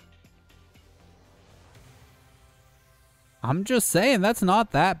 I'm just saying, that's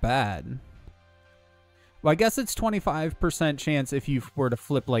not that bad. Well, I guess it's 25% chance if you were to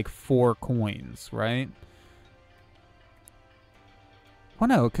flip like 4 coins, right? Well,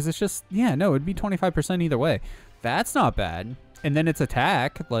 no, because it's just, yeah, no, it'd be 25% either way. That's not bad. And then its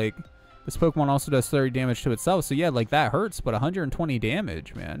attack, like, this Pokemon also does 30 damage to itself. So, yeah, like, that hurts, but 120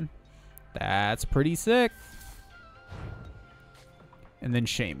 damage, man. That's pretty sick. And then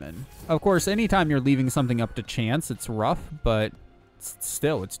Shaman. Of course, anytime you're leaving something up to chance, it's rough, but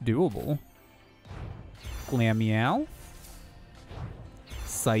still, it's doable. Glameow.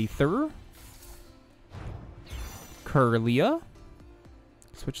 Scyther. Curlia.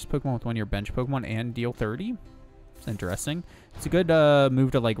 Switches Pokemon with one of your bench Pokemon and deal 30. It's interesting. It's a good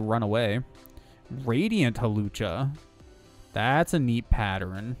move to, like, run away. Radiant Hawlucha. That's a neat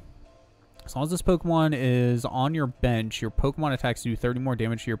pattern. As long as this Pokemon is on your bench, your Pokemon attacks do 30 more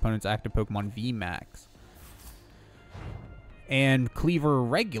damage to your opponent's active Pokemon VMAX. And Cleaver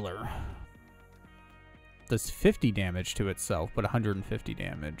Regular does 50 damage to itself, but 150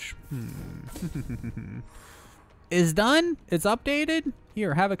 damage. Is done? It's updated?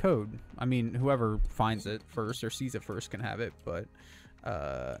 Here, have a code. I mean, whoever finds it first or sees it first can have it, but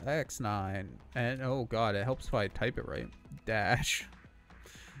X9 and oh god, it helps if I type it right. Dash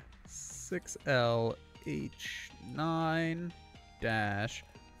 6LH9 dash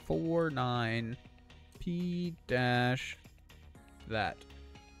 49P dash that.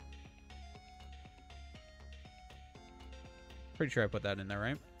 Pretty sure I put that in there,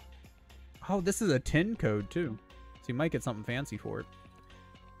 right? Oh, this is a 10 code too. So you might get something fancy for it.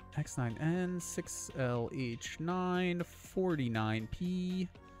 X9N 6LH9 49P.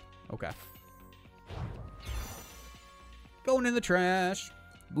 Okay. Going in the trash.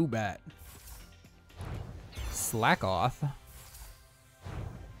 Woobat. Slackoth.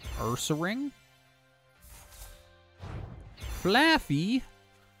 Ursaring. Flaffy.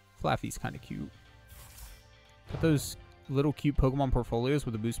 Flaffy's kind of cute. Got those little cute Pokemon portfolios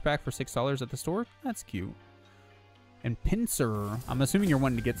with a boost pack for $6 at the store. That's cute. And Pinsir. I'm assuming you're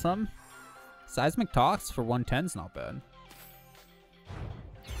wanting to get some. Seismic Tox for 110's not bad.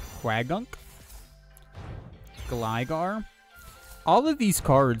 Quagunk. Gligar. All of these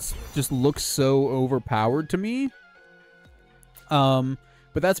cards just look so overpowered to me. But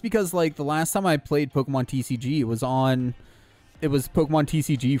that's because, like, the last time I played Pokemon TCG, it was Pokemon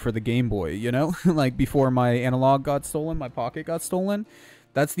TCG for the Game Boy, you know? Like, before my analog got stolen, my Pocket got stolen.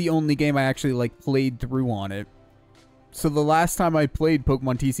 That's the only game I actually, like, played through on it. So the last time I played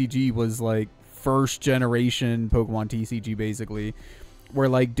Pokemon TCG was, like, first generation Pokemon TCG, basically. Where,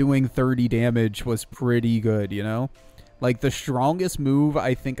 like, doing 30 damage was pretty good, you know? Like, the strongest move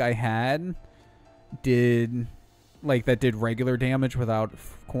I think I had did, like, that did regular damage without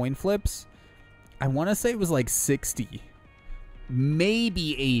coin flips. I want to say it was, like, 60.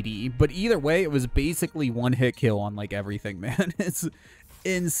 Maybe 80. But either way, it was basically one hit kill on, like, everything, man. It's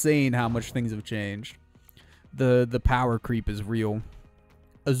insane how much things have changed. The power creep is real.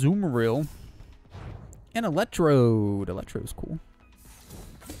 Azumarill. And Electrode. Electrode's cool.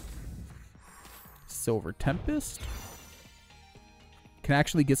 Silver Tempest. Can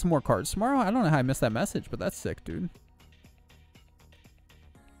actually get some more cards tomorrow? I don't know how I missed that message, but that's sick, dude.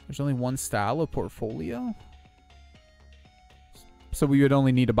 There's only one style of portfolio. So we would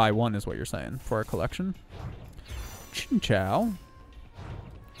only need to buy one, is what you're saying, for our collection. Chinchou.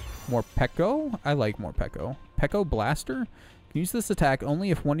 Morpeko. I like Morpeko. Peko Blaster. Can use this attack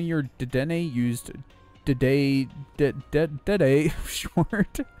only if one of your Dedenne used Dede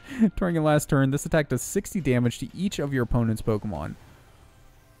short during your last turn. This attack does 60 damage to each of your opponent's Pokemon.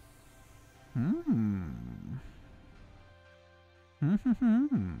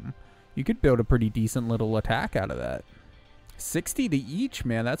 You could build a pretty decent little attack out of that. 60 to each,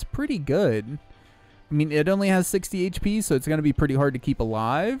 man. That's pretty good. I mean, it only has 60 HP, so it's going to be pretty hard to keep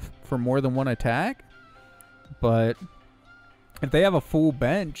alive for more than one attack. But if they have a full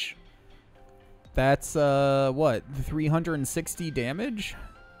bench, that's, what, 360 damage?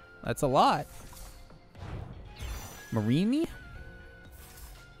 That's a lot. Marini?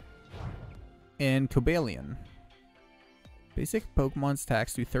 And Cobalion. Basic Pokemon's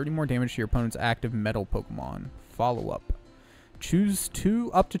attacks do 30 more damage to your opponent's active metal Pokemon. Follow up. Choose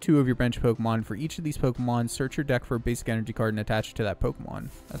up to two of your bench Pokemon. For each of these Pokemon, search your deck for a basic energy card and attach it to that Pokemon.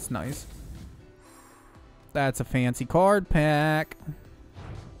 That's nice. That's a fancy card pack.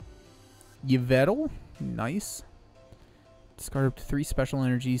 Yveltal. Nice. Discard up to 3 special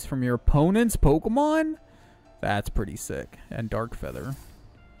energies from your opponent's Pokemon? That's pretty sick. And Dark Feather.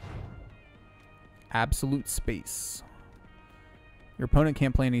 Absolute Space. Your opponent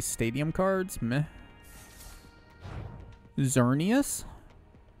can't play any stadium cards? Meh. Xerneas.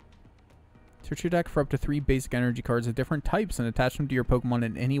 Search your deck for up to 3 basic energy cards of different types and attach them to your Pokemon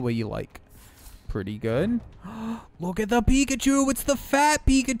in any way you like. Pretty good. Look at the Pikachu! It's the fat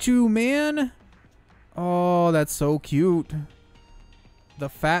Pikachu, man! Oh, that's so cute. The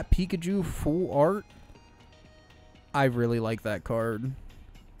fat Pikachu full art. I really like that card.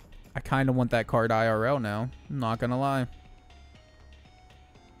 I kind of want that card IRL now. I'm not gonna lie.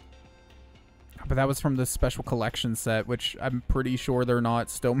 But that was from the special collection set, which I'm pretty sure they're not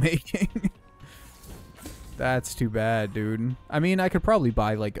still making. That's too bad, dude. I mean, I could probably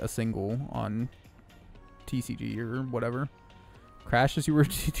buy like a single on TCG or whatever. Crash as you were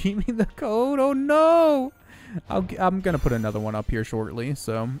redeeming the code. Oh no! I'm gonna put another one up here shortly,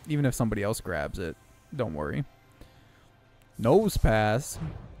 so even if somebody else grabs it, don't worry. Nose pass.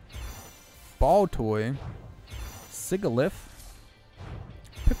 Ball toy. Sigalith.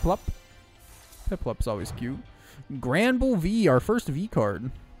 Piplup. Piplup's always cute. Granbull V, our first V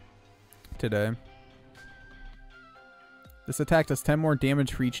card today. This attack does 10 more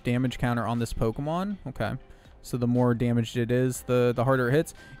damage for each damage counter on this Pokemon. Okay. So the more damaged it is, the harder it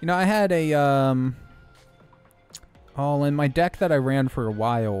hits. You know, I had a, oh, in my deck that I ran for a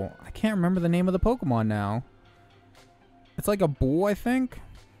while, I can't remember the name of the Pokemon now. It's like a bull, I think.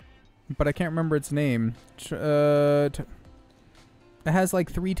 But I can't remember its name. It has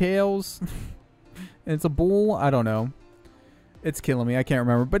like 3 tails. It's a bull. I don't know. It's killing me. I can't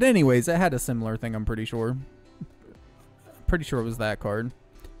remember. But anyways, it had a similar thing, I'm pretty sure. Pretty sure it was that card.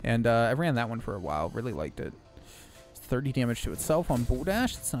 And I ran that one for a while. Really liked it. It's 30 damage to itself on Bull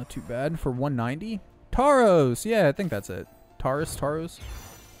Dash. It's not too bad for 190. Tauros. Yeah, I think that's it. Tauros.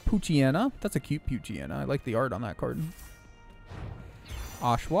 Poochyena. That's a cute Poochyena. I like the art on that card.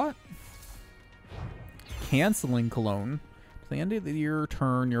 Oshawott. Canceling Cologne. At the end of your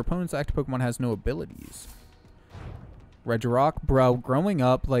turn, your opponent's active Pokemon has no abilities. Regirock. Bro, growing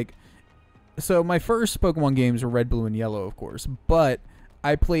up, like... So my first Pokemon games were Red, Blue, and Yellow, of course. But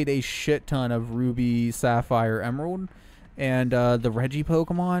I played a shit ton of Ruby, Sapphire, Emerald. And the Regi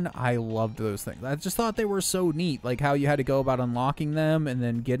Pokemon, I loved those things. I just thought they were so neat. Like how you had to go about unlocking them and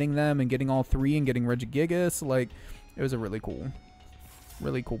then getting them and getting all 3 and getting Regigigas. Like, it was a really cool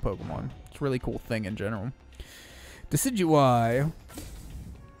Pokemon. It's a really cool thing in general. Decidueye.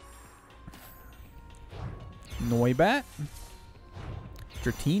 Noibat.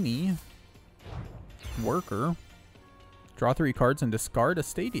 Dratini. Worker. Draw 3 cards and discard a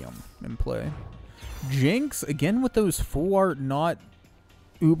stadium in play. Jinx, again with those full art, not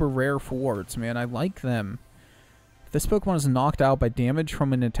uber rare full arts, man. I like them. If this Pokemon is knocked out by damage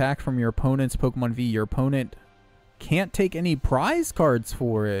from an attack from your opponent's Pokemon V, your opponent can't take any prize cards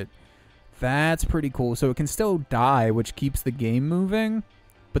for it. That's pretty cool. So it can still die, which keeps the game moving,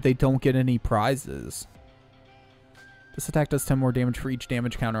 but they don't get any prizes. This attack does 10 more damage for each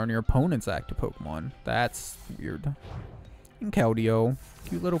damage counter on your opponent's active Pokemon. That's weird. And Keldeo.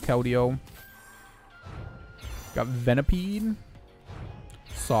 Cute little Keldeo. Got Venipede.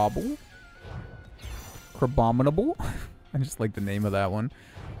 Sobble. Crabominable. I just like the name of that one.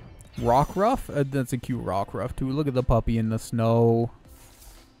 Rockruff. That's a cute Rockruff, too. Look at the puppy in the snow.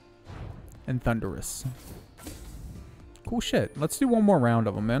 And Thundurus. Cool shit. Let's do one more round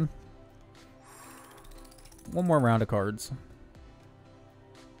of them, man. One more round of cards.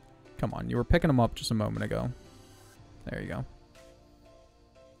 Come on, you were picking them up just a moment ago. There you go.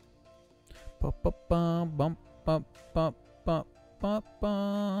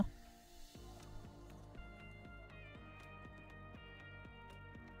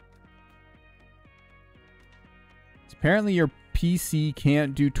 Apparently your PC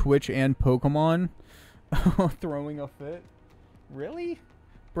can't do Twitch and Pokemon. Throwing a fit. Really?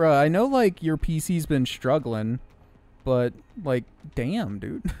 Bruh, I know, like, your PC's been struggling, but, like, damn,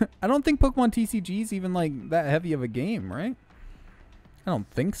 dude. I don't think Pokemon TCG's even, like, that heavy of a game, right? I don't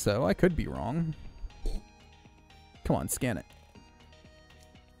think so. I could be wrong. Come on, scan it.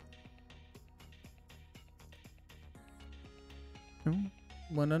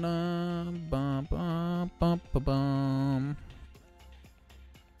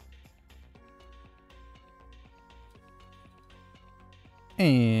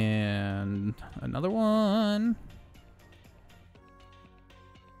 And another one.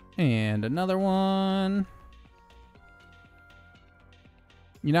 And another one.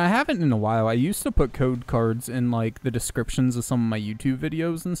 You know, I haven't in a while. I used to put code cards in, like, the descriptions of some of my YouTube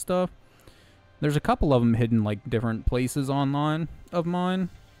videos and stuff. There's a couple of them hidden, like, different places online of mine.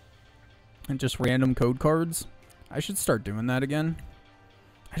 And just random code cards. I should start doing that again.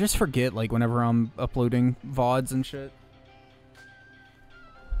 I just forget, like, whenever I'm uploading VODs and shit.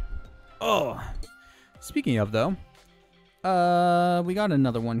 Oh, speaking of, though, we got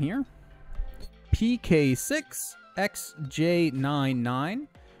another one here. PK6XJ99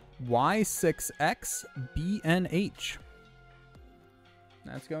 Y6XBNH.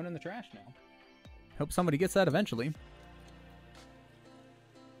 That's going in the trash now. Hope somebody gets that eventually.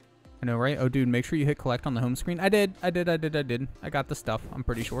 I know, right? Oh, dude, make sure you hit collect on the home screen. I did. I got the stuff, I'm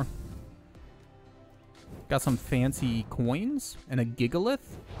pretty sure. Got some fancy coins and a Gigalith.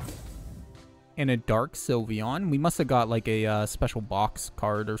 And a Dark Sylveon. We must have got like a special box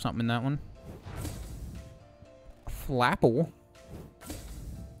card or something in that one. Flapple.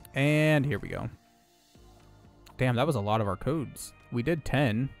 And here we go. Damn, that was a lot of our codes. We did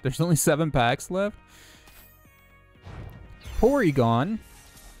 10. There's only 7 packs left. Porygon.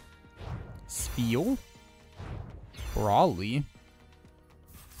 Spheal. Brawly.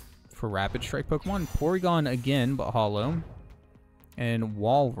 For Rapid Strike Pokemon. Porygon again, but hollow. And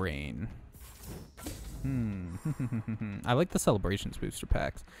Walrein. I like the Celebrations booster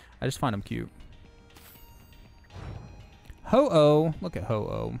packs. I just find them cute. Ho-Oh. Look at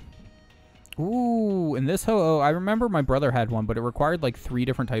Ho-Oh. Ooh, and this Ho-Oh, I remember my brother had one, but it required like 3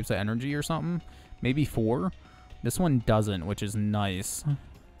 different types of energy or something. Maybe 4. This one doesn't, which is nice.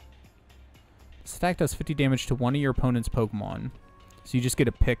 This attack does 50 damage to one of your opponent's Pokemon. So you just get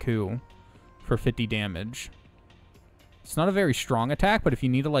to pick who for 50 damage. It's not a very strong attack, but if you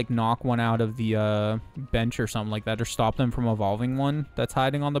need to like knock one out of the bench or something like that, or stop them from evolving one that's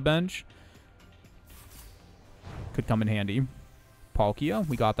hiding on the bench, could come in handy. Palkia,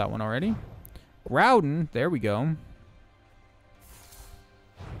 we got that one already. Groudon, there we go.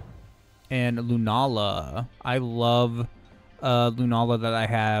 And Lunala. I love Lunala that I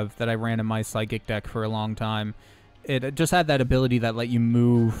have, that I ran in my Psychic deck for a long time. It just had that ability that let you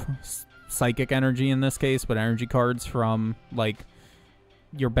move Psychic energy in this case, but energy cards from like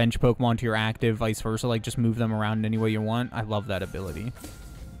your bench Pokemon to your active, vice versa. Like just move them around any way you want. I love that ability.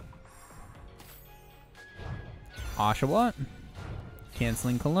 Oshawott.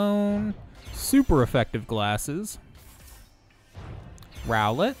 Canceling Cologne. Super effective glasses.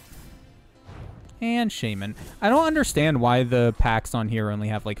 Rowlet. And Shaman. I don't understand why the packs on here only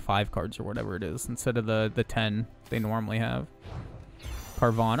have like 5 cards or whatever it is instead of the 10 they normally have.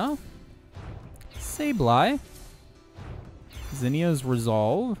 Carvana. Sableye. Zinnia's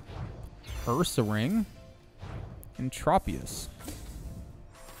Resolve. Ursaring. And Tropius.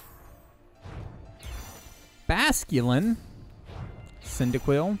 Basculin.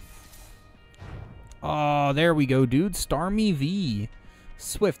 Cyndaquil. Oh, there we go, dude. Starmie V.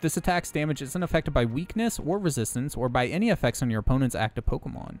 Swift. This attack's damage isn't affected by weakness or resistance or by any effects on your opponent's active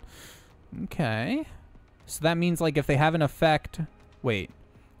Pokemon. Okay. So that means, like, if they have an effect... Wait.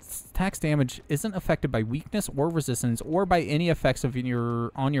 Attack's damage isn't affected by weakness or resistance or by any effects of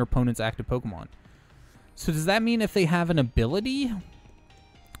on your opponent's active Pokemon. So does that mean if they have an ability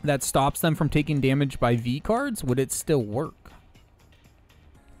that stops them from taking damage by V cards, would it still work?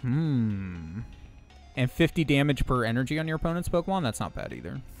 And 50 damage per energy on your opponent's Pokemon? That's not bad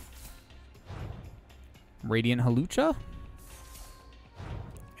either. Radiant Halucha.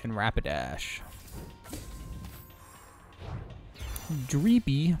 And Rapidash.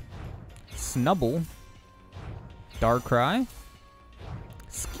 Dreepy. Snubble. Darkrai.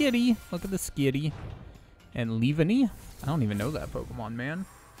 Skitty. Look at the Skitty. And Leavanny. I don't even know that Pokemon, man.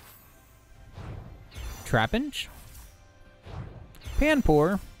 Trapinch.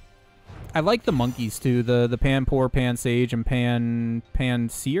 Panpour. I like the monkeys too, the Panpour, Pansage, and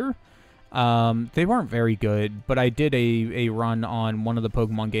Panseer. They weren't very good, but I did a run on one of the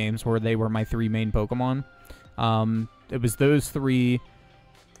Pokemon games where they were my 3 main Pokemon. It was those 3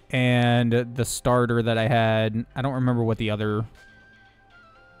 and the starter that I had. I don't remember what the other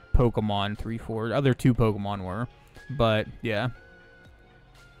Pokemon, other 2 Pokemon were, but yeah.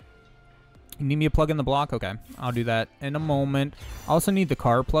 You need me to plug in the block? Okay, I'll do that in a moment. I also need the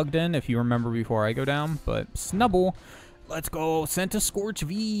car plugged in, if you remember, before I go down. But Snubble, let's go. Centiskorch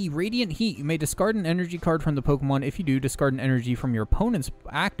V, Radiant Heat. You may discard an energy card from the Pokemon. If you do, discard an energy from your opponent's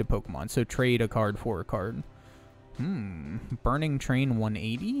active Pokemon. So trade a card for a card. Burning Train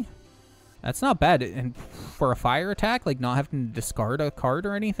 180? That's not bad. And for a fire attack, like not having to discard a card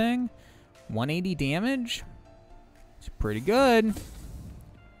or anything, 180 damage? It's pretty good.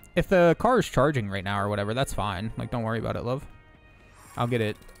 If the car is charging right now or whatever, that's fine. Like, don't worry about it, love. I'll get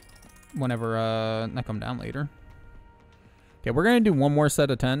it whenever I come down later. Okay, we're going to do one more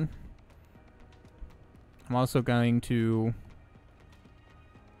set of 10. I'm also going to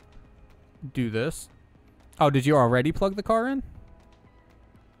do this. Oh, did you already plug the car in?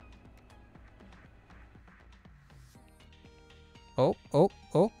 Oh.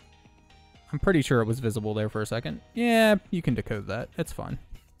 I'm pretty sure it was visible there for a second. Yeah, you can decode that. It's fine.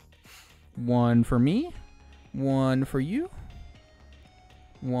 1 for me. 1 for you.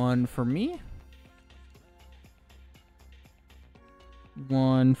 1 for me.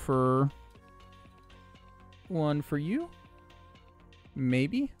 1 for you.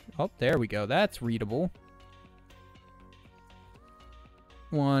 Maybe. Oh, there we go. That's readable.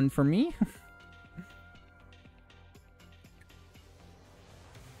 1 for me. I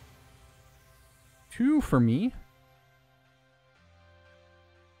 2 for me.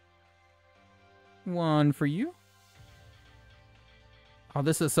 1 for you. Oh,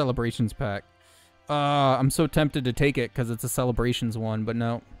 this is a Celebrations pack. I'm so tempted to take it because it's a Celebrations one, but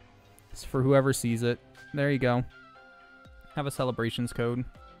no. It's for whoever sees it. There you go. Have a Celebrations code.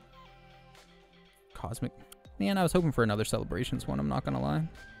 Cosmic. Man, I was hoping for another Celebrations one, I'm not gonna lie.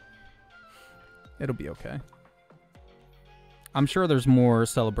 It'll be okay. I'm sure there's more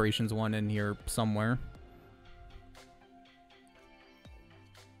Celebrations one in here somewhere.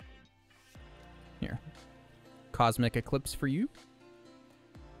 Here. Cosmic Eclipse for you.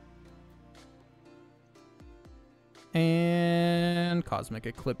 And Cosmic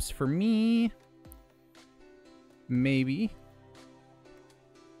Eclipse for me. Maybe.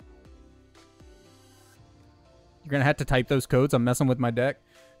 You're gonna have to type those codes. I'm messing with my deck.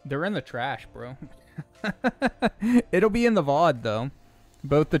 They're in the trash, bro. It'll be in the VOD, though.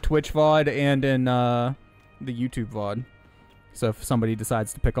 Both the Twitch VOD and in the YouTube VOD. So if somebody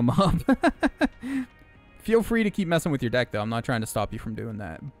decides to pick them up. Feel free to keep messing with your deck, though. I'm not trying to stop you from doing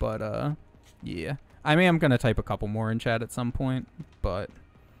that. But, yeah. I mean, I'm going to type a couple more in chat at some point. But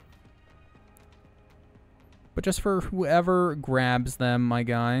just for whoever grabs them, my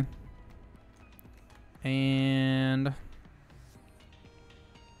guy. And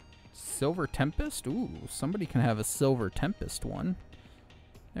Silver Tempest? Ooh, somebody can have a Silver Tempest one.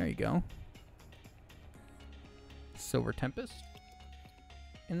 There you go. Silver Tempest.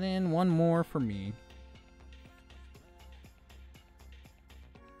 And then one more for me.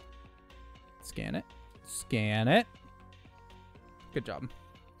 Scan it. Scan it. Good job.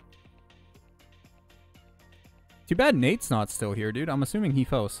 Too bad Nate's not still here, dude. I'm assuming he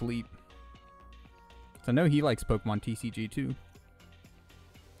fell asleep. I know he likes Pokemon TCG too.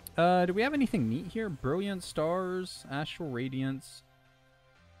 Do we have anything neat here? Brilliant Stars, Astral Radiance.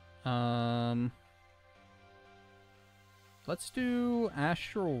 Let's do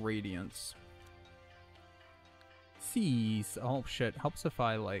Astral Radiance. C's. Oh shit. Helps if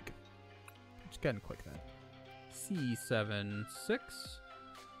I like. Just go ahead and click that. C76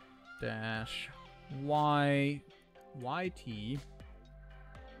 dash YT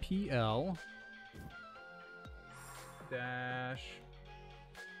PL dash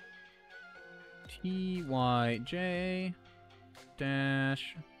TYJ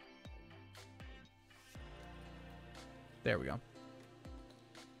dash. There we go.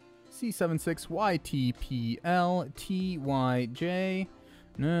 C76YTPLTYJ.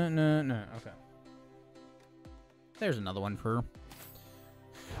 No. Okay. There's another one for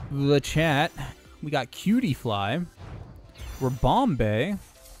the chat. We got Cutie Fly. We're Bombay.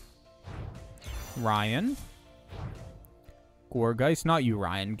 Ryan. Gorgeist. Not you,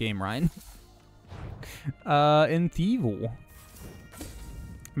 Ryan. Game Ryan. And Thievel. I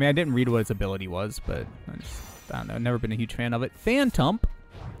mean, I didn't read what its ability was, but I don't know. Never been a huge fan of it. Phantump.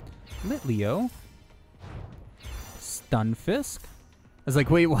 Litleo. Stunfisk. I was like,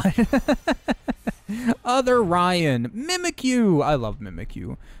 wait, what? Other Ryan. Mimikyu. I love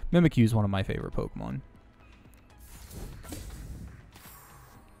Mimikyu. Mimikyu is one of my favorite Pokemon.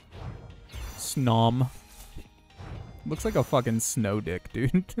 Snom. Looks like a fucking snow dick,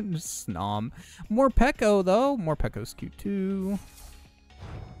 dude. Snom. Morpeko, though. Morpeko's cute, too.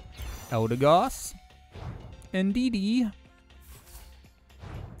 Eldegoss. Ndidi.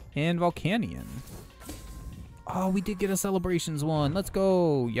 And Volcanion. Oh, we did get a Celebrations one. Let's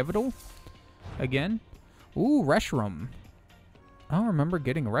go. Yveltal. Again. Ooh, Reshiram. I don't remember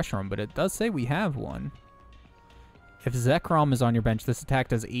getting a Reshiram, but it does say we have one. If Zekrom is on your bench, this attack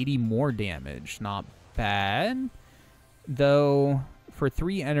does 80 more damage. Not bad. Though, for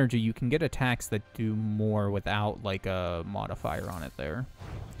 3 energy, you can get attacks that do more without, like, a modifier on it there.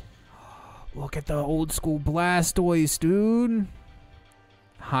 Look at the old school Blastoise, dude.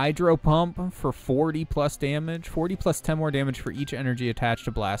 Hydro Pump for 40 plus damage. 40 plus 10 more damage for each energy attached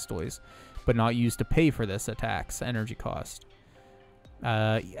to Blastoise, but not used to pay for this attack's energy cost.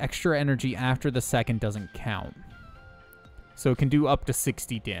 Extra energy after the second doesn't count. So it can do up to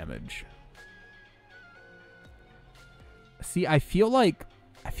 60 damage. See, I feel like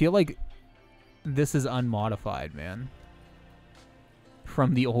this is unmodified, man.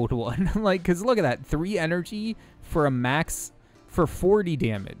 From the old one. Like, because look at that. 3 energy for a max for 40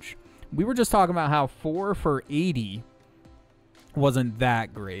 damage. We were just talking about how 4 for 80 wasn't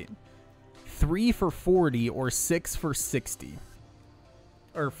that great. 3 for 40 or 6 for 60.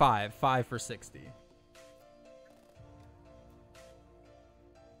 Or 5 for 60.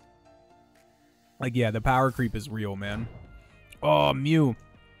 Like, yeah, the power creep is real, man. Oh, Mew.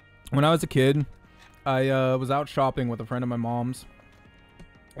 When I was a kid, I was out shopping with a friend of my mom's.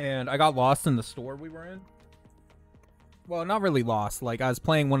 And I got lost in the store we were in. Well, not really lost. Like, I was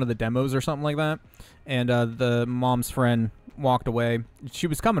playing one of the demos or something like that. And the mom's friend walked away. She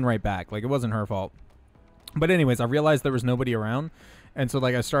was coming right back. Like, it wasn't her fault. But anyways, I realized there was nobody around. And so,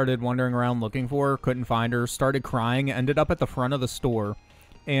 like, I started wandering around looking for her. Couldn't find her. Started crying. Ended up at the front of the store.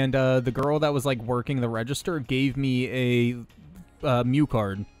 And the girl that was, like, working the register gave me a Mew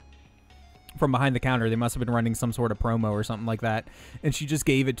card from behind the counter. They must have been running some sort of promo or something like that. And she just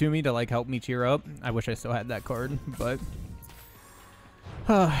gave it to me to, like, help me cheer up. I wish I still had that card, but...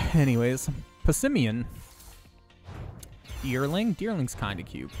 anyways. Passimian. Deerling. Deerling's kind of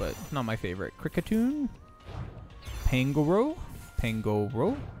cute, but not my favorite. Cricketoon. Pangoro.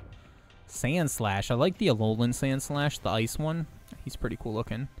 Pangoro. Sandslash. I like the Alolan Sandslash, the ice one. He's pretty cool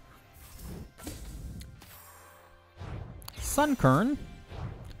looking. Sunkern.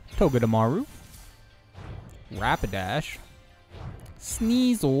 Togedemaru. Rapidash.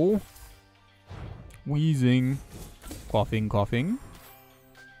 Sneasel. Wheezing. Coughing, coughing.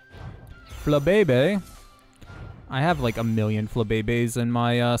 Flabebe. I have like a million Flabebes in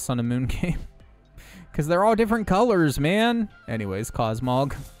my Sun and Moon game. Because they're all different colors, man. Anyways,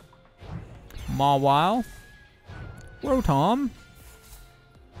 Cosmog. Mawile. Rotom.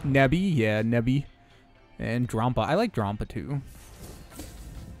 Nebby. Yeah, Nebby. And Drampa. I like Drampa too.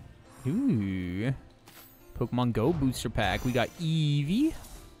 Ooh. Pokemon Go booster pack. We got Eevee.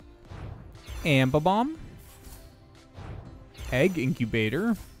 Ambibomb. Egg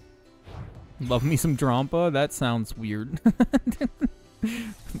Incubator. Love me some Drampa. That sounds weird.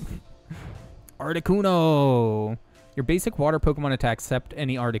 Articuno. Your basic water Pokemon attacks, except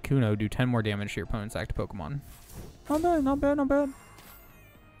any Articuno, do 10 more damage to your opponent's active Pokemon. Not bad, not bad, not bad.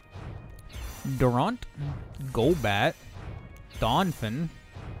 Durant. Golbat. Donphin.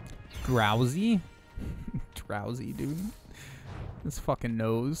 Drowsy. Drowsy, dude. This fucking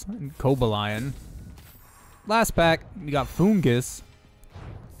nose. And Cobalion. Last pack, we got Fungus.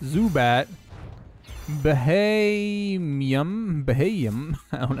 Zubat. Bahamium.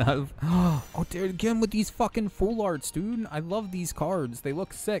 I don't know. Oh, dude, again with these fucking full arts, dude. I love these cards. They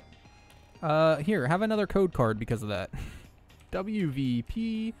look sick. Here, have another code card because of that.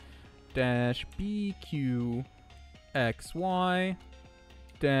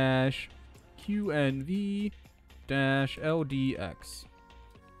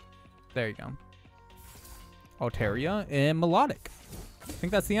 There you go. Altaria and Melodic. I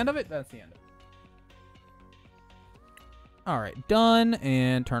think that's the end of it? That's the end of it. Alright, done.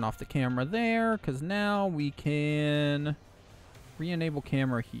 And turn off the camera there, because now we can re-enable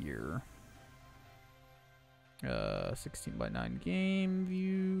camera here. 16:9 game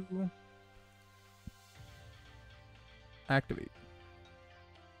view. Activate.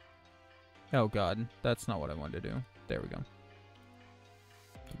 Oh god, that's not what I wanted to do. There we go.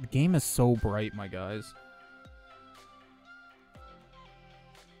 The game is so bright, my guys.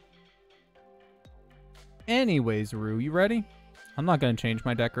 Anyways, Rue, you ready? I'm not going to change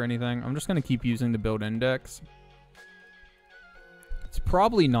my deck or anything. I'm just going to keep using the build index. It's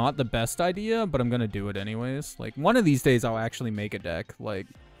probably not the best idea, but I'm going to do it anyways. Like, one of these days I'll actually make a deck. Like,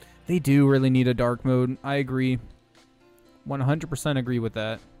 they do really need a dark mode. I agree. 100% agree with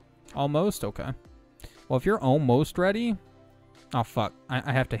that. Almost? Okay. Well, if you're almost ready... Oh, fuck.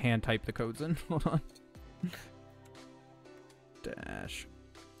 I have to hand type the codes in. Hold on. Dash.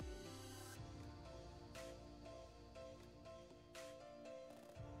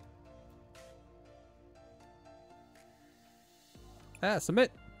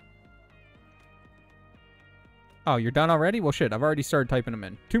 Submit. Oh, you're done already? Well, shit, I've already started typing them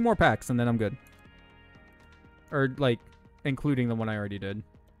in. 2 more packs, and then I'm good. Or, like, including the one I already did.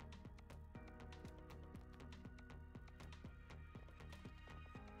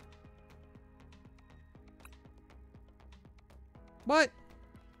 What?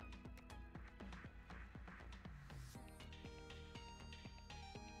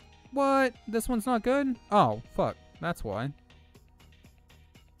 What? This one's not good? Oh, fuck. That's why.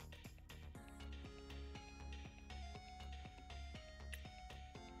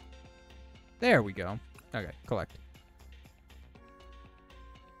 There we go. Okay, collect.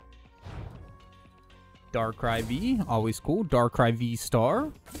 Darkrai V, always cool. Darkrai V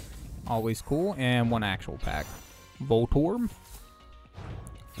Star, always cool. And 1 actual pack. Voltorb.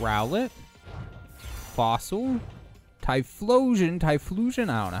 Rowlet. Fossil. Typhlosion. I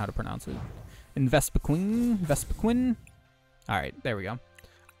don't know how to pronounce it. And Vespiquen. Alright, there we go.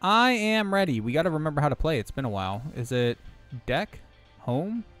 I am ready. We gotta remember how to play. It's been a while. Is it deck?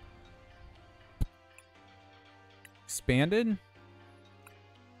 Home? Expanded?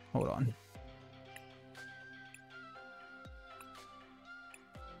 Hold on.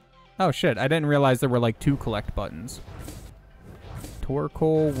 Oh shit, I didn't realize there were like 2 collect buttons.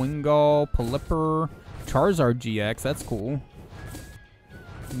 Torkoal, Wingull, Pelipper, Charizard GX, that's cool.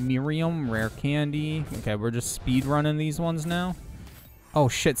 Miriam, Rare Candy. Okay, we're just speed running these ones now. Oh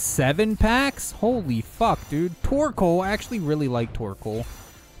shit, 7 packs? Holy fuck, dude. Torkoal, I actually really like Torkoal.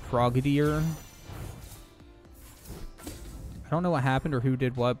 Frogadier. I don't know what happened or who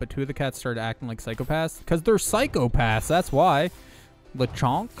did what, but 2 of the cats started acting like psychopaths. Because they're psychopaths, that's why.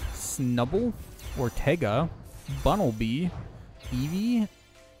 Lechonk, Snubble, Ortega, Bunnelby, Eevee.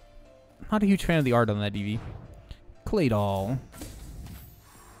 Not a huge fan of the art on that Eevee. Claydol.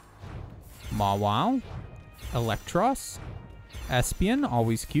 Mawile. Electros. Espion,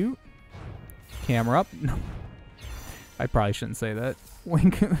 always cute. Camerupt. I probably shouldn't say that.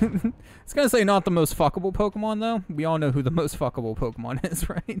 Wink. It's gonna say not the most fuckable Pokemon, though. We all know who the most fuckable Pokemon is,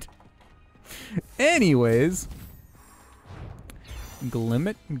 right? Anyways.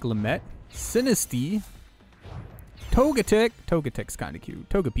 Glimmet. Sinistea. Togetic. Togetic's kind of cute.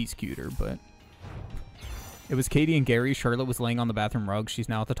 Togepi's cuter, but... It was Katie and Gary. Charlotte was laying on the bathroom rug. She's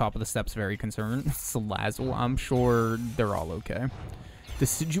now at the top of the steps, very concerned. Salazzle. I'm sure they're all okay.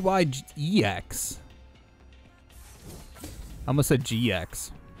 Decidueye EX. I almost said GX.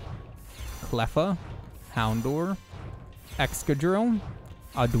 Cleffa. Houndour. Excadrill.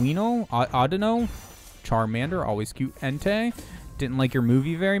 Audino. Charmander. Always cute. Entei. Didn't like your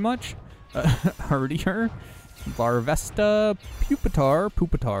movie very much. Herdier. Larvesta.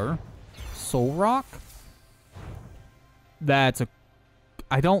 Pupitar. Solrock. That's a...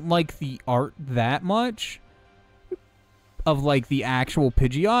 I don't like the art that much of, like, the actual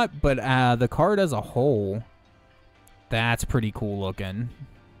Pidgeot, but the card as a whole, that's pretty cool looking.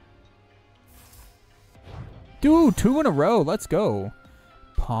 Dude, 2 in a row. Let's go.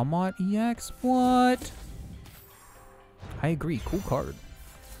 Pawmot EX? What? I agree. Cool card.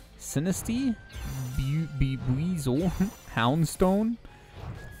 Sinistea? Weasel? Houndstone?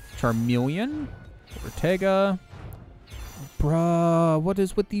 Charmeleon? Ortega? Bruh, what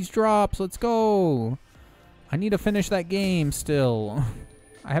is with these drops? Let's go. I need to finish that game still.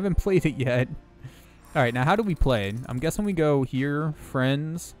 I haven't played it yet. Alright, now how do we play? I'm guessing we go here,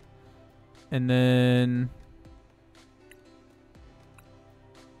 friends, and then...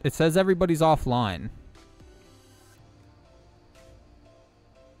 It says everybody's offline.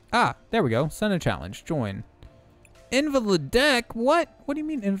 Ah, there we go. Send a challenge. Join. Invalid deck? What? What do you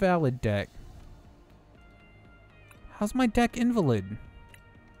mean invalid deck? How's my deck invalid?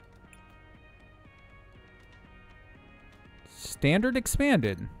 Standard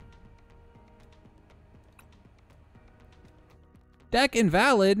expanded. Deck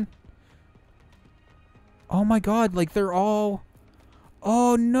invalid? Oh my god, like they're all...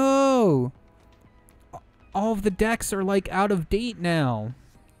 Oh no! All of the decks are like out of date now.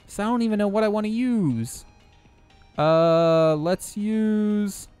 So I don't even know what I want to use. Let's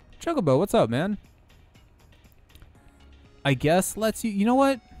use... Chocobo, what's up, man? I guess let's use... You know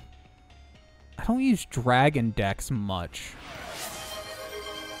what? I don't use Dragon decks much.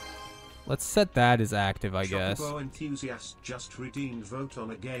 Let's set that as active, I guess. Chocobo enthusiast just redeemed vote on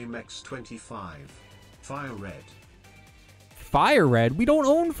a game X25. Fire Red. Fire Red? We don't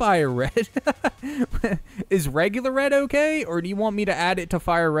own Fire Red. Is regular red okay? Or do you want me to add it to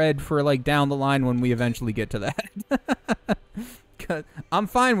Fire Red for like down the line when we eventually get to that? 'Cause I'm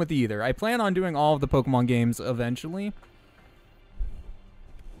fine with either. I plan on doing all of the Pokemon games eventually.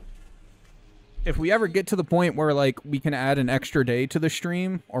 If we ever get to the point where like we can add an extra day to the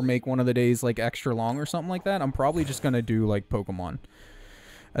stream or make one of the days like extra long or something like that, I'm probably just gonna do like Pokemon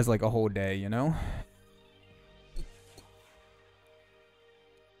as like a whole day, you know?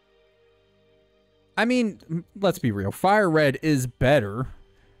 I mean, let's be real. Fire Red is better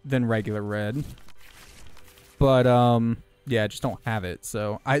than regular red. But, yeah, I just don't have it.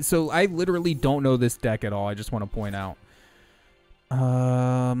 So I literally don't know this deck at all. I just want to point out.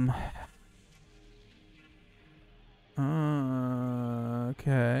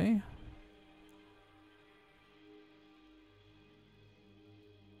 Okay.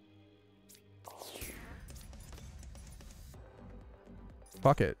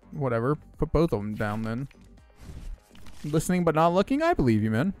 Fuck it. Whatever. Put both of them down then. Listening but not looking? I believe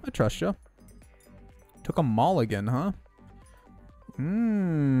you, man. I trust you. Took a mulligan, huh?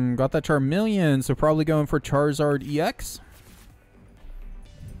 Got that Charmeleon, so probably going for Charizard EX.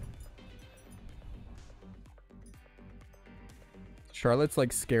 Charlotte's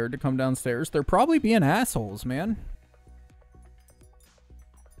like scared to come downstairs. They're probably being assholes, man.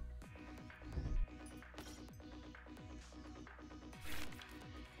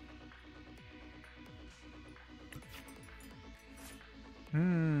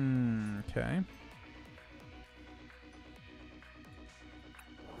 Okay.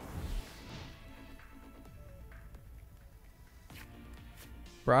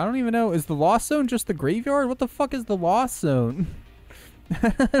 Bro, I don't even know. Is the Lost Zone just the graveyard? What the fuck is the Lost Zone?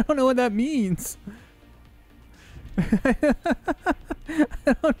 I don't know what that means. I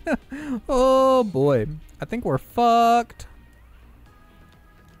don't know. Oh boy. I think we're fucked.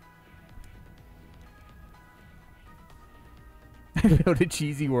 I built a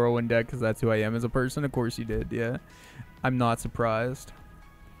cheesy whirlwind deck because that's who I am as a person. Of course you did, yeah. I'm not surprised.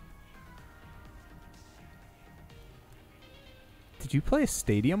 Did you play a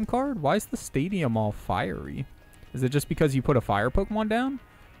stadium card? Why is the stadium all fiery? Is it just because you put a fire Pokemon down?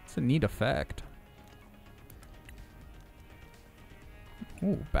 It's a neat effect.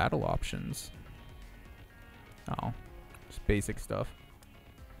 Ooh, battle options. Oh, just basic stuff.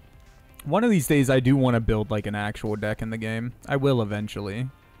 One of these days I do want to build like an actual deck in the game. I will eventually.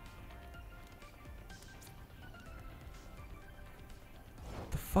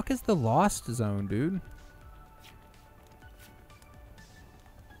 The fuck is the Lost Zone, dude?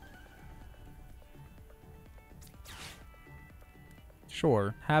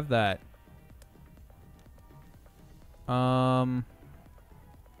 Sure, have that.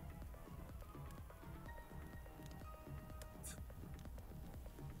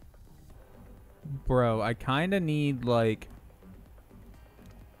 Bro, I kind of need, like...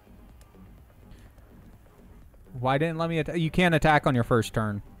 Why didn't it let me attack? You can't attack on your first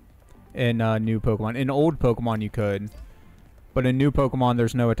turn in new Pokemon. In old Pokemon, you could. But in new Pokemon,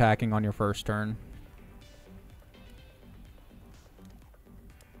 there's no attacking on your first turn.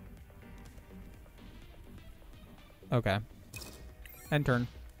 Okay. End turn.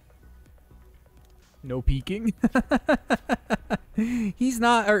 No peeking? He's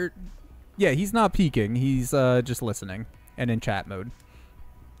not... Or, yeah, he's not peeking. He's just listening. And in chat mode.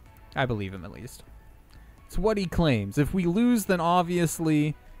 I believe him, at least. It's what he claims. If we lose, then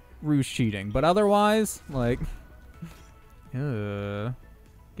obviously Rue's cheating. But otherwise, like... getting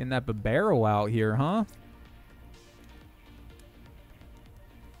that Babaro out here, huh?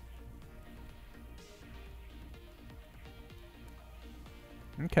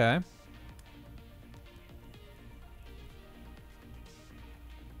 Okay.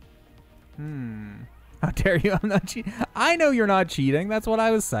 How dare you? I'm not cheating. I know you're not cheating. That's what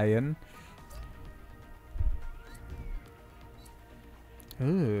I was saying.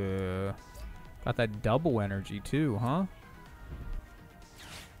 Ugh. Got that double energy too, huh?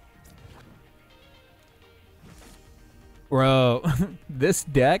 Bro, this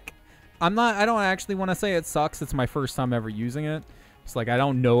deck, I don't actually want to say it sucks. It's my first time ever using it. It's like I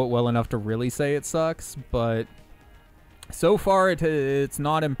don't know it well enough to really say it sucks, but so far it's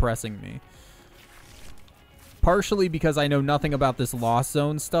not impressing me. Partially because I know nothing about this Lost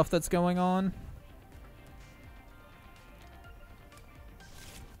Zone stuff that's going on.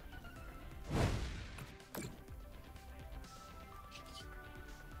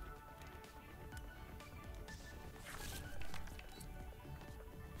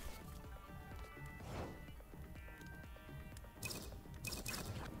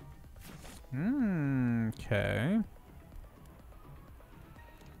 Okay.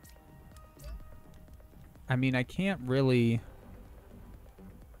 I mean, I can't really...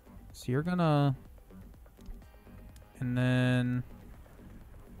 So you're gonna... And then...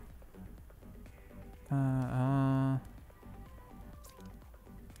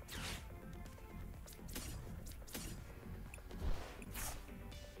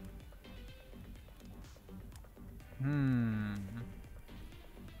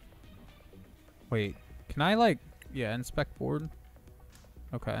 Wait, can I, like... Yeah, inspect board?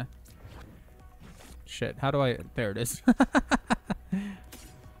 Okay. Shit, how do I... There it is.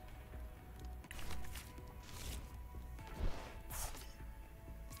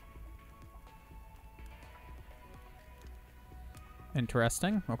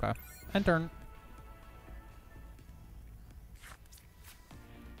 Interesting. Okay. End turn.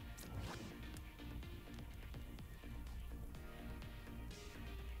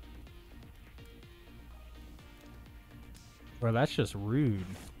 Bro, that's just rude.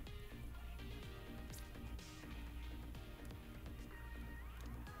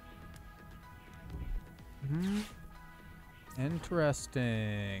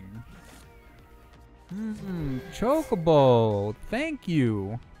 Interesting. Chocobo, thank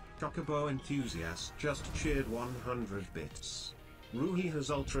you. Chocobo enthusiast just cheered 100 bits. Ruhi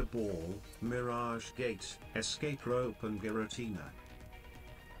has Ultra Ball, Mirage Gate, Escape Rope and Giratina.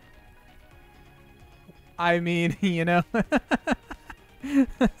 I mean, you know,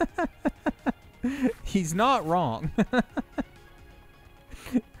 he's not wrong.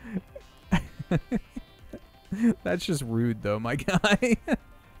 That's just rude, though, my guy.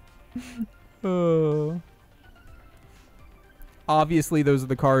 Oh. Obviously, those are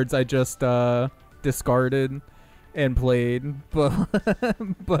the cards I just discarded and played, but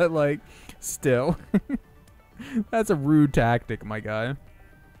but like, still, that's a rude tactic, my guy.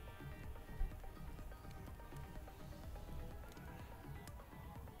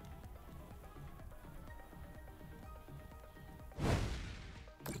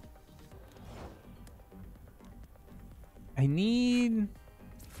 I need...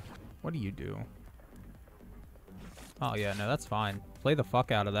 What do you do? Oh, yeah, no, that's fine. Play the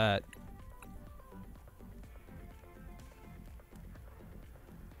fuck out of that.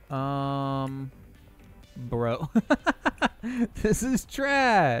 Bro. This is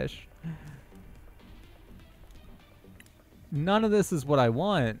trash. None of this is what I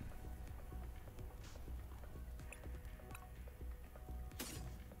want.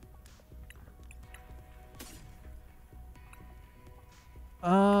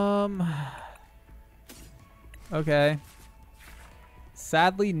 Okay.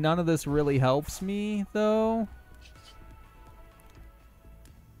 Sadly, none of this really helps me, though.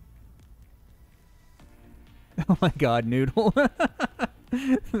 Oh my god, Noodle.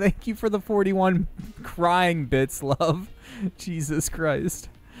 Thank you for the 41 crying bits, love. Jesus Christ.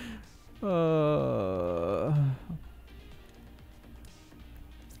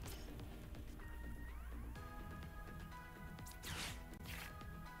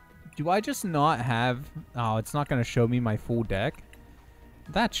 Do I just not have... Oh, it's not going to show me my full deck?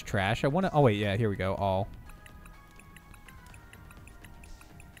 That's trash. I want to... Oh, wait, yeah, here we go. All.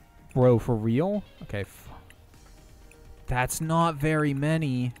 Bro, for real? Okay. That's not very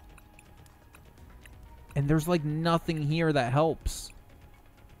many. And there's, like, nothing here that helps.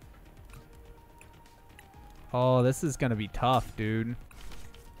 Oh, this is going to be tough, dude.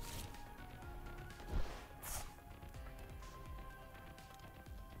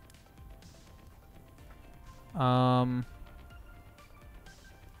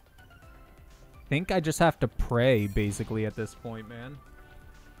 Think I just have to pray, basically, at this point, man.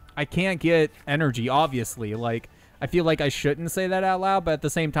 I can't get energy, obviously. Like, I feel like I shouldn't say that out loud, but at the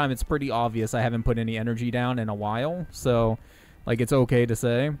same time, it's pretty obvious I haven't put any energy down in a while. So, like, it's okay to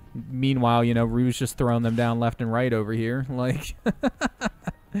say. Meanwhile, you know, Rue's just throwing them down left and right over here. Like,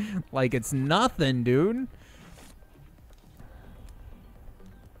 like it's nothing, dude.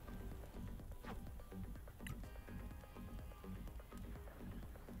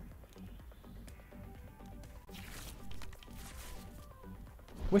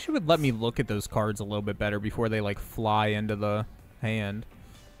 Wish it would let me look at those cards a little bit better before they, like, fly into the hand.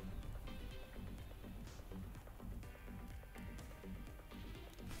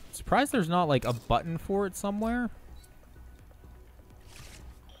 Surprised there's not, like, a button for it somewhere.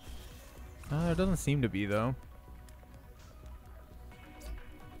 There doesn't seem to be, though.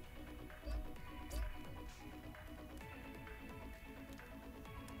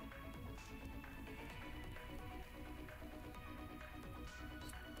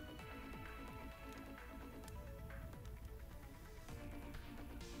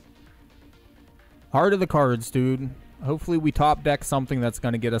 Heart of the cards, dude. Hopefully we top deck something that's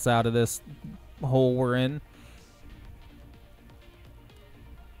going to get us out of this hole we're in.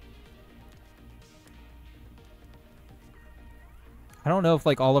 I don't know if,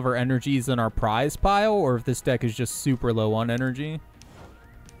 like, all of our energy is in our prize pile or if this deck is just super low on energy.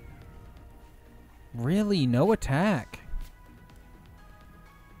 Really? No attack?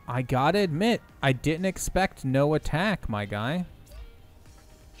 I gotta admit, I didn't expect no attack, my guy.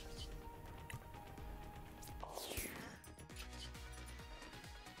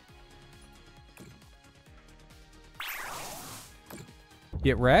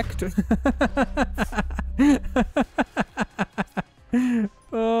 Get wrecked?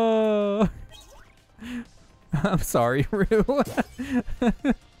 Oh. I'm sorry, Rue.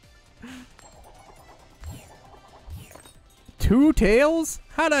 Two tails?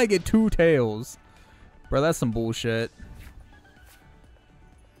 How'd I get two tails? Bro, that's some bullshit.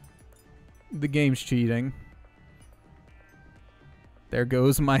 The game's cheating. There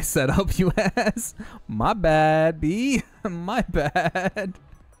goes my setup, you ass. My bad, B. My bad.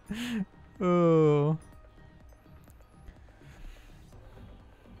 Oh.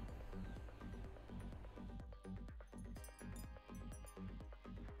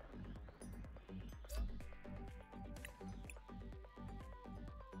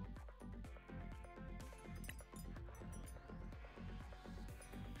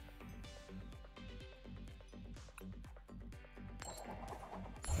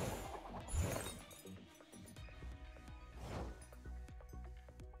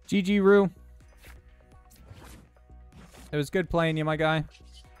 GG, Rue. It was good playing you, my guy.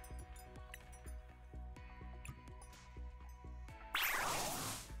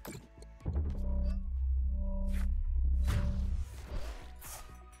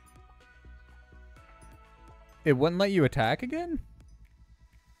 It wouldn't let you attack again?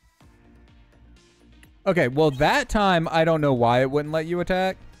 Okay, well, that time, I don't know why it wouldn't let you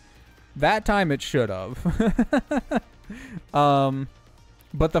attack. That time, it should have.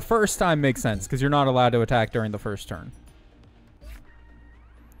 But the first time makes sense, because you're not allowed to attack during the first turn.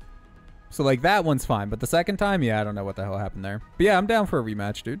 So, like, that one's fine. But the second time, yeah, I don't know what the hell happened there. But yeah, I'm down for a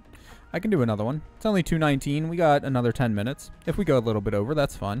rematch, dude. I can do another one. It's only 2:19. We got another 10 minutes. If we go a little bit over,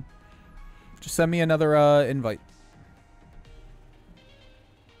 that's fine. Just send me another invite.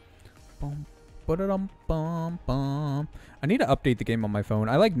 Boom. Ba-da-dum-bum-bum. I need to update the game on my phone.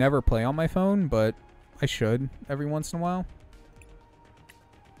 I like never play on my phone, but I should every once in a while.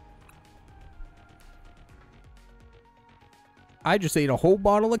 I just ate a whole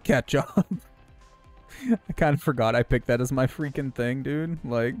bottle of ketchup. I kind of forgot I picked that as my freaking thing, dude.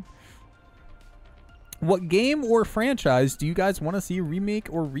 Like, what game or franchise do you guys want to see a remake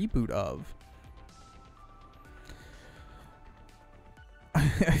or reboot of?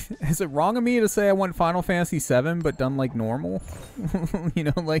 Is it wrong of me to say I want Final Fantasy VII but done like normal? You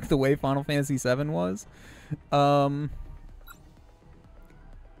know, like the way Final Fantasy VII was?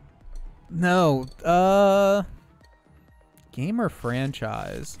 No. Game or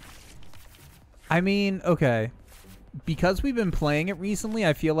franchise? I mean, okay. Because we've been playing it recently,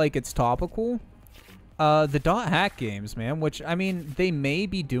 I feel like it's topical. The Dot Hack games, man, which, I mean, they may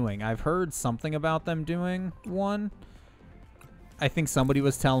be doing. I've heard something about them doing one. I think somebody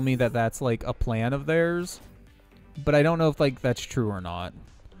was telling me that that's, like, a plan of theirs. But I don't know if, like, that's true or not.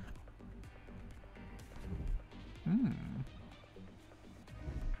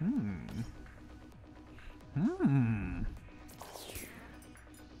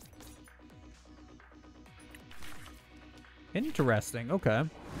 Interesting. Okay.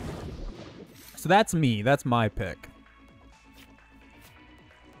 So that's me. That's my pick.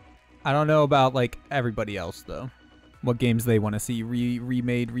 I don't know about, like, everybody else, though. What games they want to see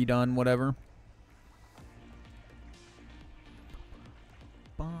remade, redone, whatever.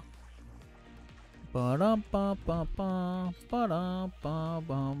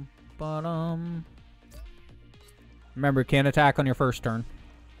 Remember, can't attack on your first turn.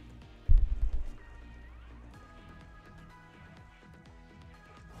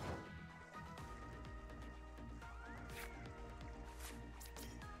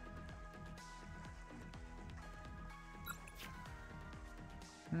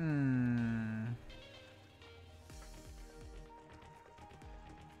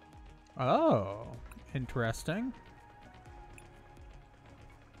 Oh, interesting.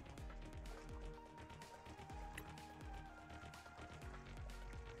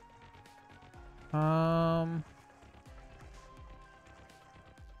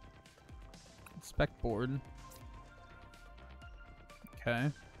 Spec board.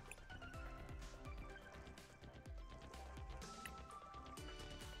 Okay.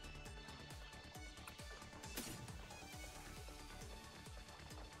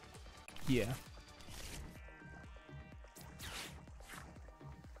 Yeah.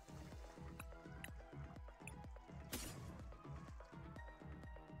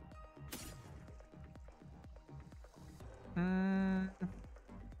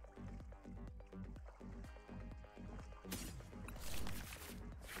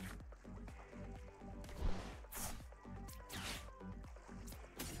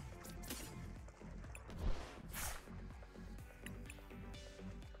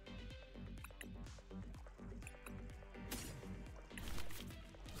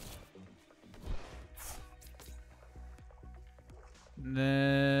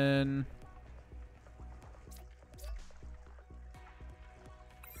 Then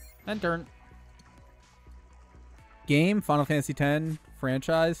end turn. Game Final Fantasy X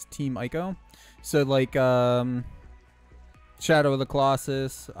franchise Team Ico. So like Shadow of the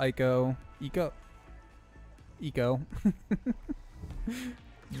Colossus, Ico,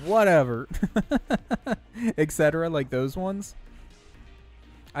 whatever, etc. Like those ones.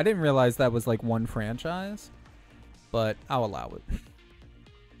 I didn't realize that was like one franchise, but I'll allow it.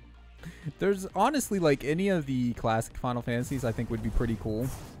 There's honestly, like, any of the classic Final Fantasies I think would be pretty cool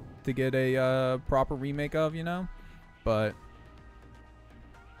to get a proper remake of, you know? But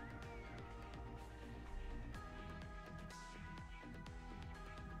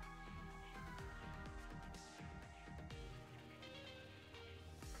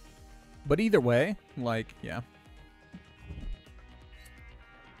either way, like, yeah.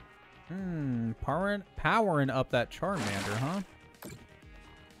 Powering up that Charmander, huh?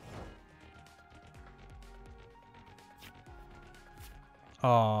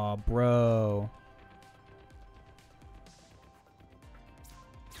 Aw, bro.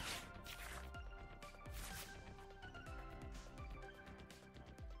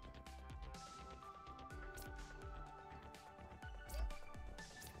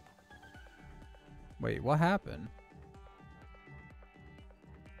 Wait, what happened?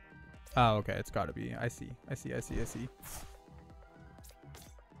 Oh, okay, it's gotta be. I see.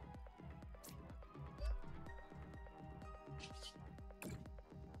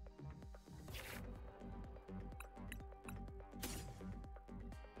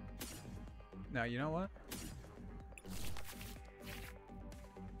 Now, you know what?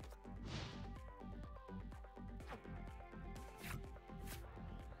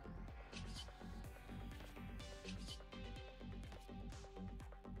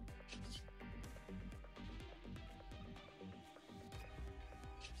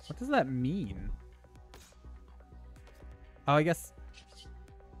 What does that mean? Oh, I guess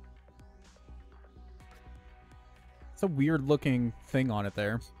it's a weird looking thing on it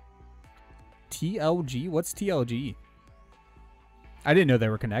there. TLG? What's TLG? I didn't know they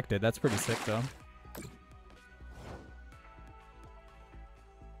were connected. That's pretty sick, though.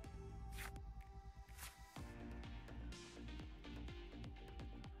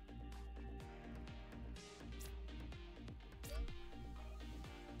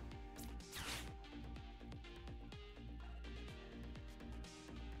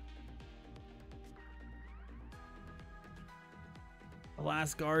 The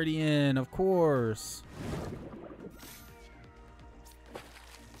Last Guardian, of course.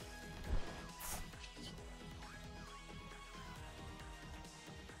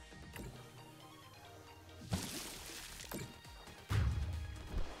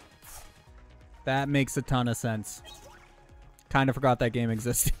 That makes a ton of sense. Kind of forgot that game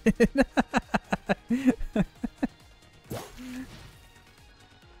existed.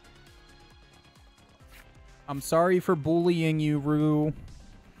 I'm sorry for bullying you, Rue.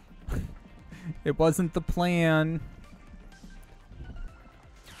 It wasn't the plan.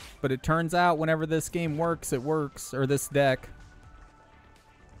 But it turns out whenever this game works, it works. Or this deck.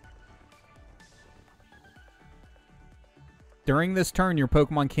 During this turn, your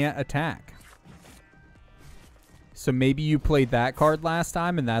Pokemon can't attack. So maybe you played that card last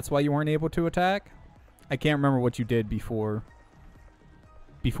time and that's why you weren't able to attack? I can't remember what you did before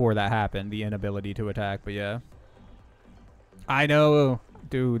that happened, the inability to attack, but yeah. I know.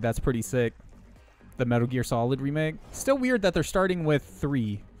 Dude, that's pretty sick. The Metal Gear Solid remake. Still weird that they're starting with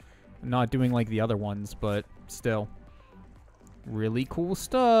 3. Not doing like the other ones, but still. Really cool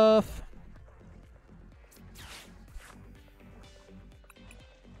stuff.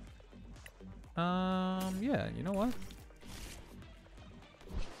 Yeah, you know what?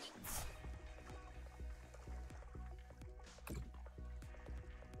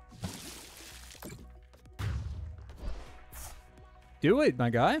 Do it, my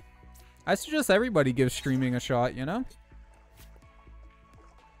guy. I suggest everybody give streaming a shot, you know?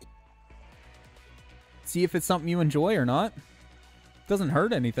 See if it's something you enjoy or not. Doesn't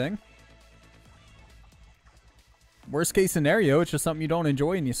hurt anything. Worst case scenario, it's just something you don't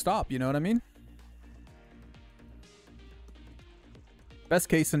enjoy and you stop, you know what I mean? Best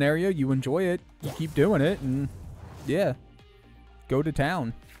case scenario, you enjoy it, you keep doing it, and yeah, go to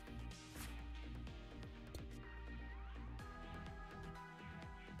town.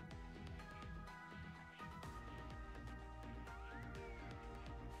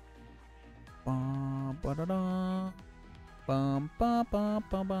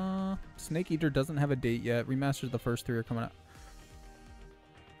 Snake Eater doesn't have a date yet. Remasters the first 3 are coming out.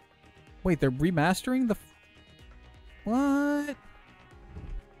 Wait, they're remastering the... What?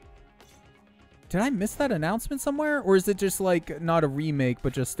 Did I miss that announcement somewhere? Or is it just like not a remake,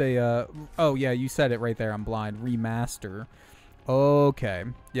 but just a... Oh, yeah, you said it right there. I'm blind. Remaster. Okay.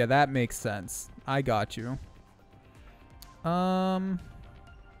 Yeah, that makes sense. I got you.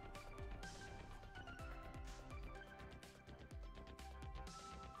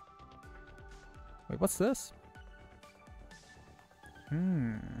 Wait, what's this?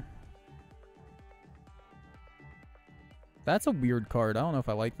 That's a weird card. I don't know if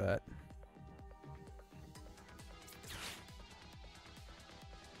I like that.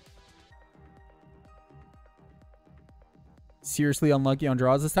 Seriously unlucky on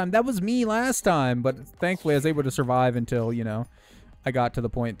draws this time? That was me last time, but thankfully I was able to survive until, you know, I got to the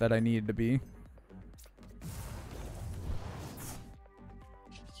point that I needed to be.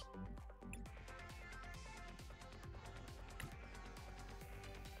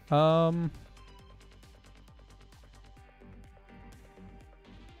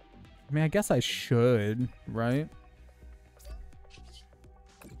 I mean, I guess I should, right?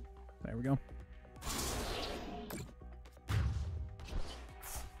 There we go.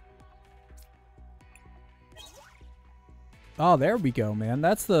 Oh, there we go, man.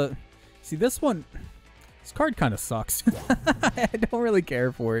 That's the... See, this one... This card kind of sucks. I don't really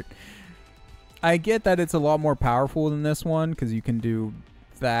care for it. I get that it's a lot more powerful than this one because you can do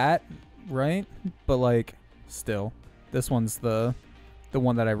that, right? But, like, still. This one's the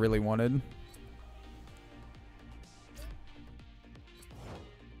one that I really wanted.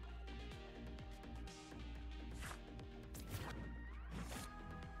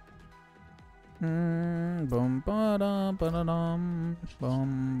 Bum ba da ba da dum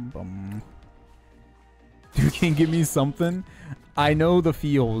bum bum. You can give me something. I know the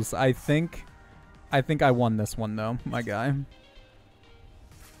feels. I think I won this one though, my guy.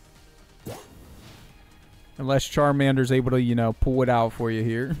 Unless Charmander's able to, you know, pull it out for you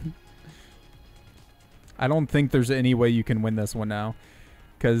here. I don't think there's any way you can win this one now,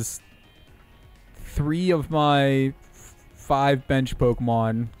 because 3 of my 5 bench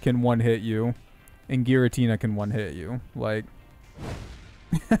Pokemon can one-hit you, and Giratina can one-hit you. Like,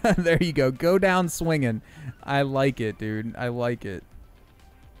 there you go. Go down swinging. I like it, dude. I like it.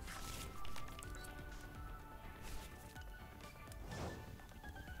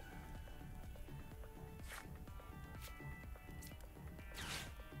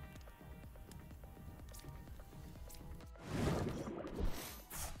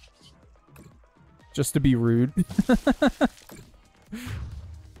 Just to be rude.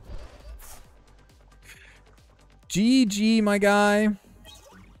 GG, my guy.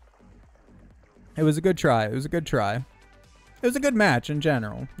 It was a good try. It was a good try. It was a good match in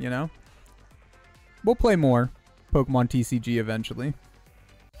general, you know? We'll play more Pokemon TCG eventually.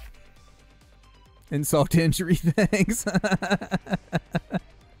 Insult to injury, thanks.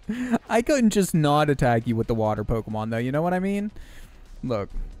 I couldn't just not attack you with the water Pokemon, though. You know what I mean? Look,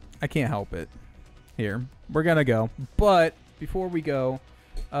 I can't help it. Here, we're gonna go. But before we go,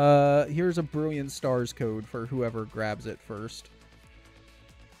 here's a Brilliant Stars code for whoever grabs it first.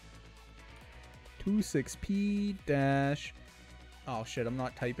 26P dash... Oh shit, I'm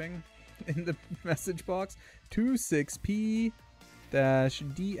not typing in the message box. 26P dash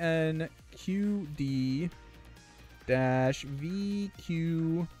DNQD dash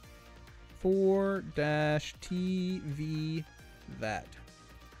VQ4 dash TV that.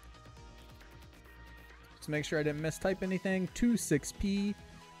 Just make sure I didn't mistype anything. 26P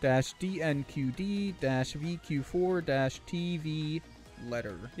dash DNQD dash VQ4 dash TV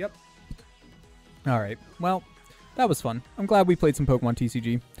letter. Yep. Alright, well, that was fun. I'm glad we played some Pokemon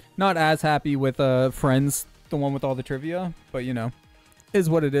TCG. Not as happy with Friends, the one with all the trivia, but you know, is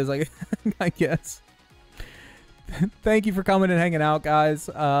what it is, I guess. Thank you for coming and hanging out, guys.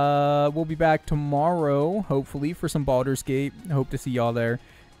 We'll be back tomorrow, hopefully, for some Baldur's Gate. Hope to see y'all there.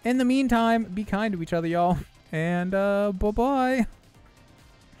 In the meantime, be kind to each other, y'all. And, bye-bye.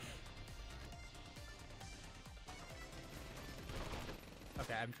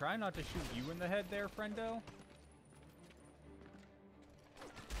 Okay, I'm trying not to shoot you in the head there, friendo.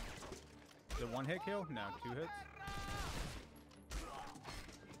 Is it 1-hit kill? No, 2 hits.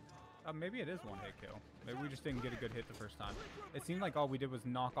 Maybe it is 1-hit kill. Maybe we just didn't get a good hit the first time. It seemed like all we did was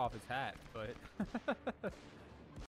knock off his hat, but...